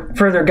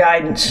further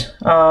guidance,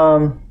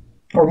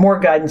 or more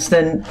guidance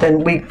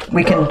than we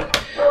can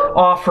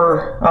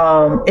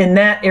offer in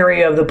that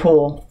area of the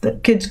pool. The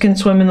kids can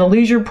swim in the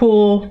leisure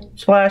pool,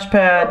 splash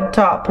pad,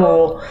 top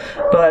pool,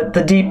 but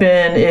the deep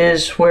end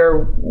is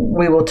where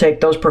we will take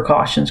those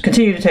precautions,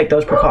 continue to take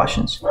those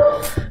precautions,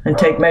 and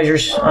take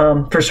measures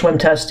for swim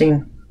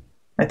testing.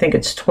 I think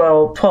it's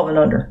 12 and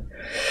under.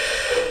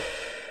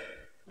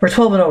 Or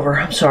 12 and over,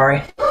 I'm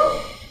sorry.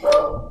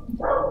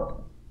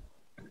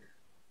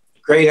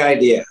 Great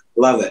idea.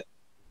 Love it.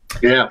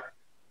 Yeah.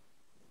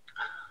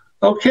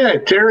 Okay,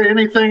 Terry,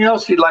 anything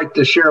else you'd like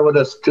to share with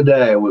us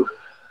today?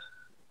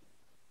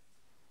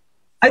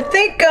 I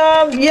think,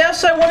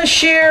 yes, I want to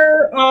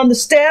share the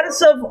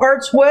status of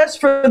Arts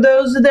West. For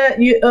those of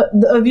you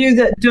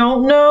that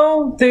don't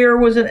know, there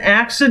was an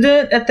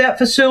accident at that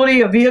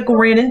facility. A vehicle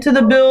ran into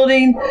the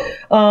building,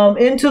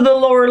 into the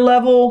lower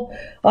level.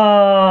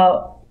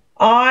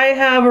 I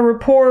have a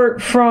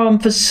report from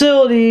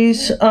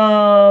facilities.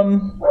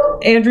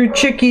 Andrew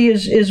Chicky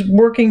is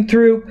working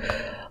through.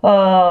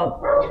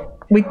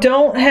 We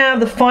don't have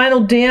the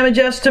final damage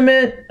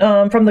estimate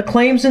from the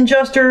claims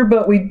adjuster,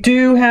 but we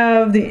do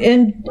have the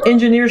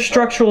engineer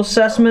structural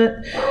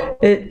assessment.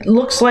 It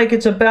looks like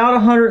it's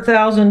about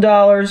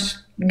 $100,000,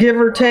 give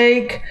or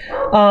take,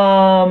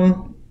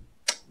 and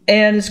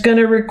it's going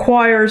to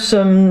require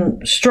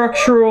some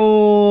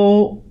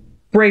structural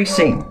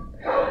bracing.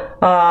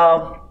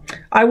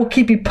 I will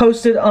keep you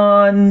posted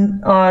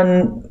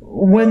on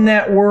when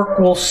that work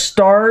will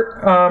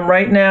start.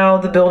 Right now,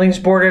 the building's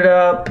boarded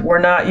up. We're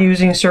not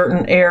using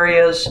certain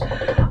areas.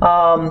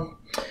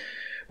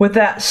 With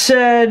that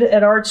said,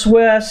 at Arts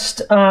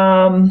West,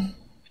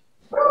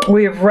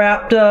 we have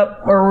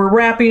we're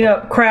wrapping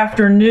up craft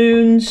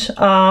afternoons.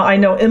 I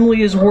know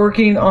Emily is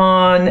working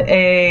on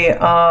a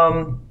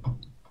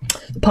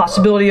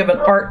possibility of an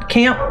art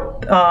camp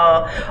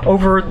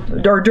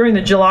during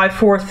the July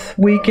 4th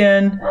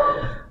weekend.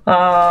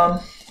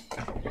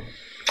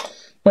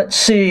 Let's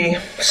see,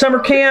 summer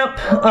camp.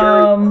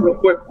 Real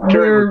quick,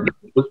 Terry,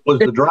 was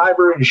the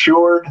driver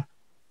insured?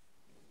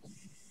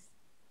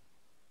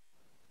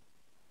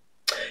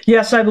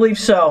 Yes, I believe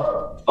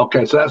so.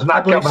 Okay, so that's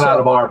not coming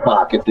out of our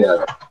pocket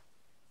then.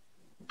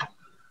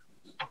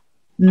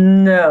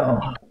 No.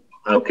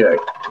 Okay.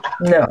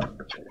 No.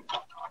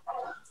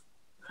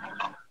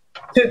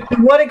 To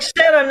what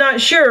extent, I'm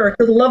not sure.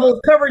 To the level of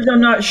coverage,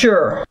 I'm not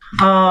sure.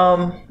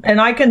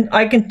 And I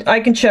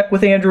can check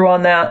with Andrew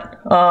on that.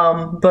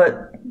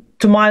 But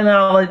to my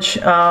knowledge,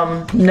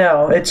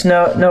 no, it's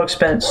no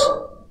expense,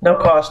 no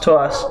cost to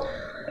us.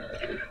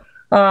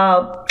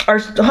 Our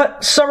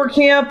summer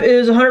camp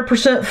is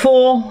 100%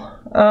 full.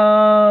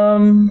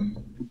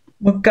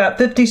 We've got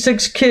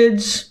 56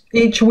 kids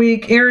each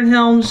week. Aaron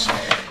Helms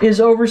is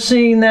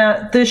overseeing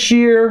that this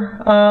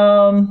year.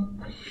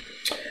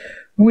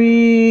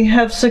 We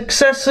have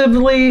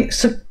successfully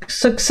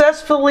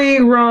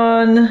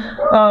run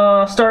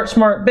Start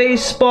Smart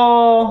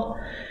Baseball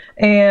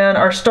and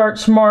our Start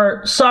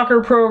Smart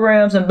soccer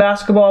programs and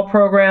basketball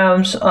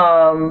programs.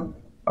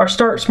 Our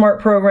Start Smart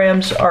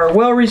programs are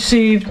well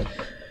received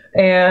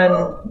and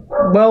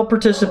well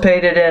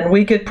participated in.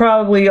 We could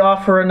probably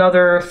offer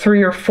another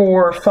 3 or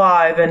 4 or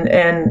 5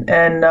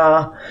 and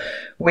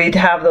we'd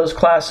have those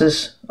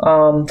classes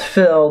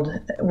filled.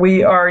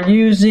 We are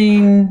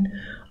using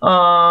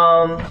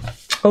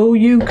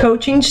OU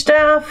coaching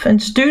staff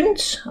and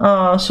students,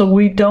 so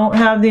we don't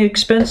have the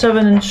expense of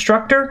an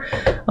instructor,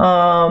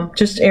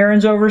 just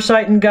Erin's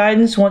oversight and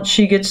guidance once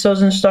she gets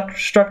those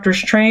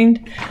instructors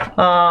trained,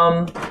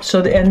 and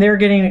they're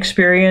getting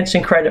experience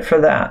and credit for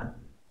that.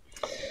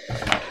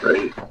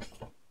 Great.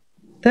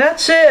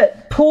 That's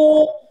it.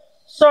 Pool,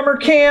 summer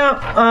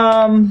camp.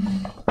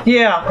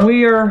 Yeah,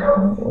 we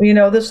are,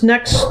 this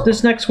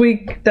next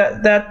week,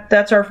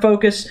 that's our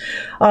focus.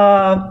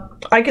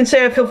 I can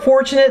say I feel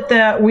fortunate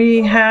that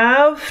we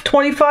have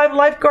 25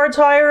 lifeguards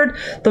hired.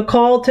 The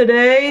call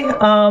today,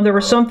 there were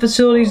some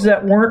facilities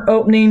that weren't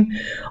opening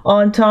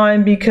on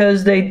time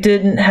because they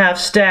didn't have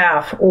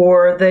staff,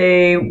 or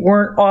they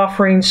weren't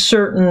offering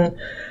certain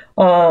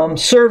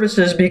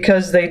services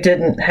because they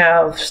didn't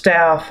have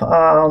staff.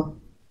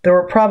 There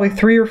were probably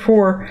 3 or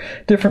 4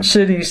 different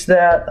cities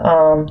that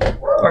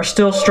are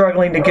still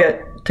struggling to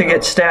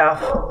get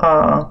staff.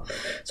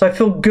 So I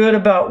feel good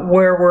about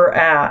where we're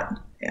at.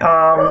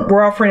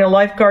 We're offering a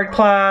lifeguard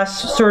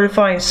class,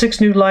 certifying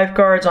 6 new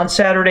lifeguards on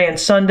Saturday and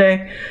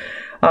Sunday.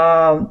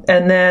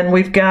 And then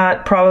we've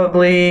got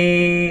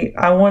probably,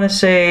 I want to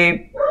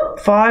say,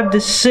 5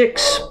 to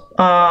 6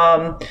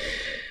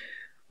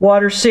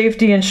 water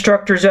safety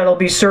instructors that'll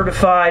be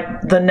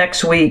certified the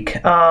next week.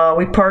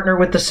 We partner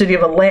with the city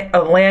of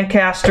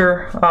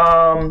Lancaster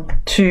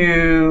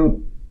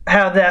to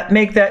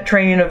make that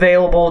training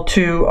available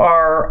to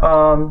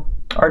our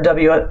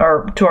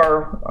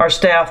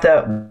staff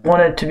that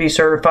wanted to be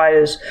certified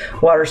as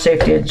water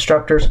safety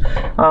instructors.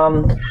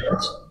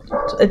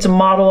 It's a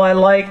model I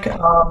like.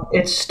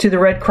 It's to the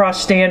Red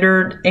Cross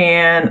standard,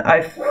 and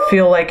I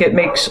feel like it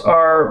makes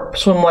our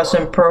swim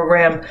lesson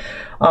program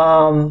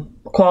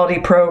quality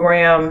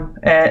program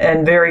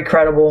and very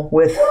credible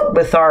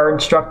with our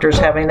instructors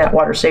having that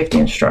water safety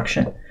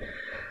instruction.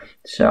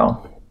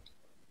 So,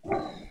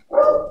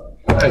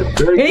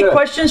 any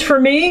questions for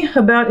me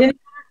about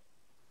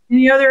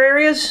any other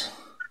areas?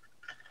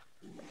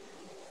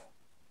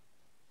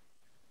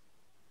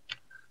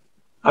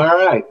 All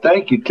right.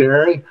 Thank you,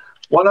 Terry.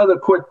 One other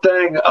quick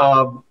thing.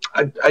 I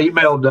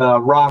emailed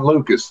Ron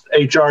Lucas,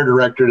 HR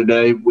director,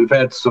 today. We've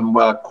had some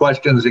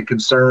questions and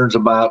concerns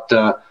about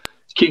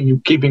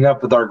keeping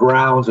up with our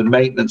grounds and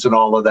maintenance and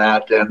all of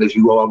that. And as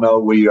you all know,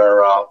 we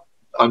are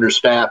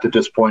understaffed at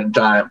this point in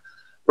time.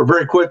 But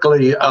very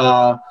quickly,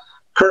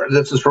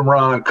 this is from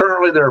Ron.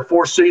 Currently, there are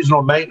 4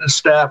 seasonal maintenance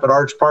staff at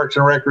Arts, Parks,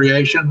 and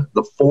Recreation.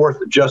 The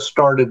 4th just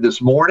started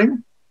this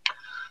morning.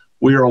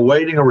 We are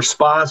awaiting a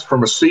response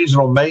from a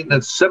seasonal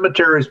maintenance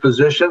cemeteries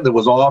position that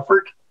was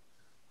offered.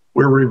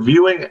 We're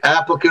reviewing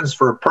applicants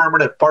for a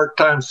permanent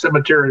part-time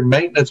cemetery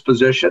maintenance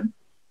position.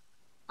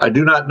 I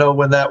do not know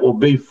when that will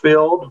be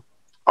filled.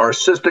 Our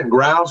assistant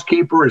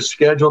groundskeeper is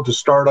scheduled to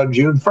start on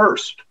June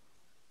 1st.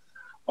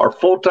 Our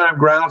full-time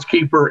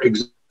groundskeeper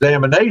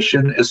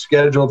examination is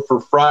scheduled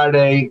for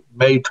Friday,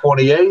 May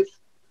 28th.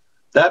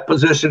 That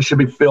position should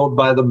be filled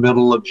by the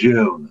middle of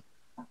June.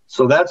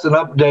 So that's an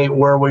update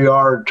where we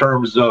are in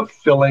terms of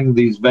filling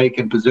these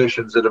vacant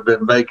positions that have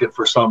been vacant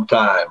for some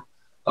time.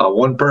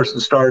 One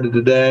person started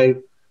today.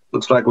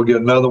 Looks like we'll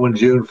get another one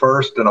June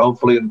 1st, and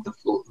hopefully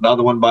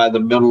another one by the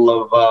middle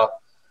of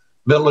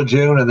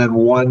June, and then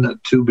one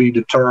to be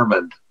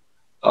determined.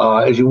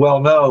 As you well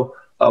know,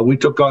 we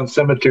took on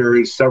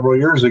cemeteries several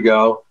years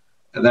ago,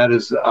 and that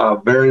is a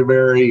very,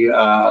 very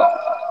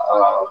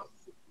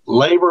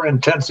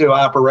labor-intensive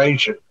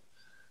operation.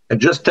 And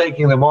just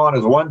taking them on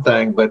is one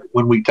thing, but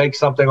when we take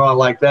something on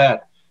like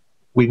that,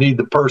 we need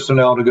the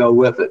personnel to go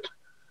with it.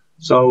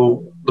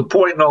 So the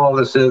point in all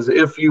this is,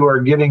 if you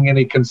are getting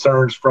any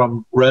concerns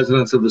from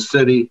residents of the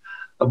city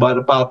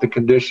about the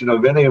condition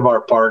of any of our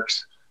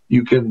parks,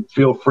 you can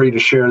feel free to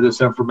share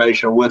this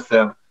information with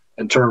them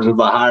in terms of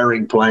the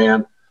hiring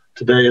plan.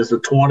 Today is the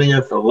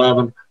 20th,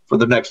 11 for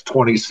the next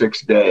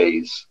 26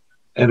 days.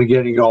 And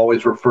again, you can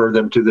always refer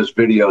them to this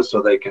video so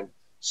they can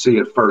see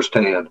it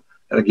firsthand.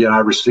 And again, I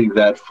received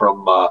that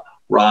from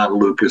Ron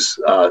Lucas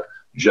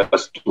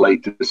just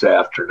late this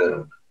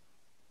afternoon.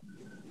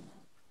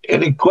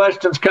 Any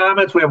questions,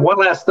 comments? We have one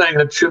last thing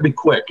that should be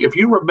quick. If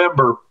you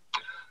remember,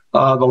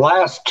 the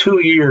last 2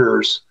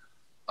 years,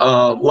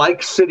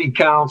 like City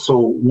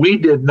Council, we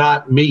did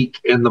not meet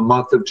in the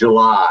month of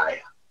July.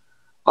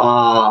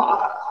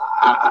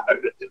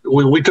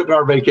 We took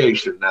our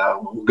vacation. Now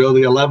we'll go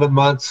the 11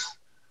 months,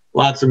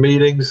 lots of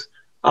meetings.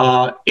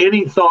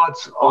 Any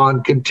thoughts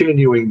on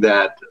continuing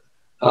that?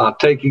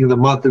 Taking the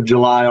month of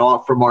July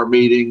off from our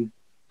meeting,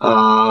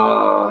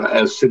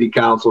 as City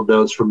Council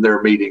does from their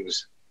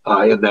meetings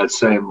in that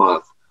same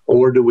month?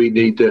 Or do we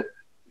need to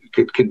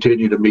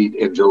continue to meet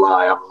in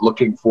July? I'm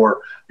looking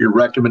for your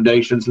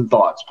recommendations and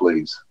thoughts,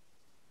 please.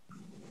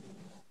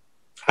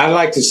 I'd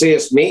like to see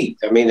us meet.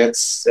 I mean,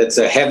 it's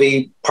a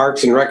heavy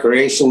Parks and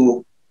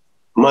Recreation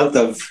month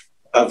of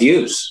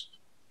use.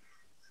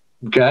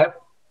 Okay.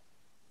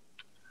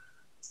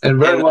 And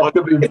very well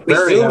could be if we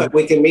Zoom it,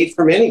 we can meet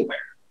from anywhere.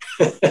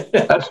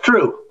 That's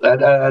true.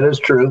 That is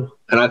true.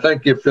 And I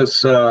think if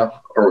this,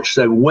 or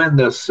say when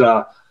this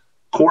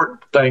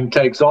court thing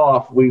takes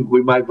off, we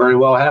might very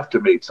well have to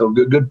meet. So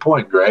good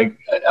point, Greg.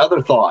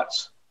 Other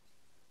thoughts?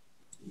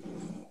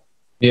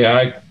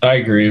 Yeah, I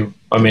agree.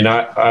 I mean,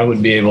 I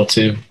would be able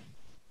to,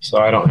 so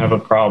I don't have a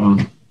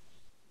problem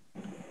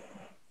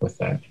with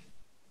that.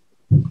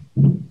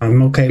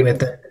 I'm okay with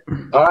that.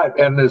 All right.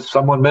 And as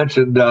someone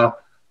mentioned,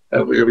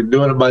 we're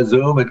doing it by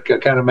Zoom. It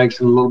kind of makes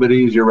it a little bit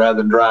easier rather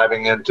than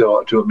driving into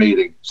a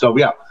meeting. So,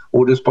 yeah,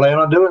 we'll just plan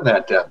on doing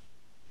that then.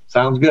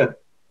 Sounds good.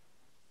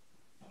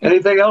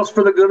 Anything else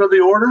for the good of the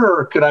order,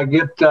 or could I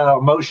get a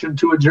motion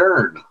to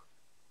adjourn?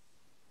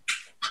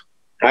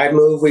 I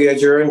move we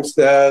adjourn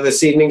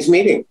this evening's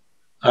meeting.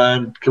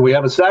 And can we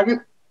have a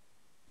second?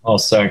 I'll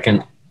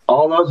second.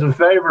 All those in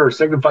favor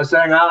signify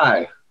saying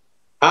aye.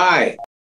 Aye.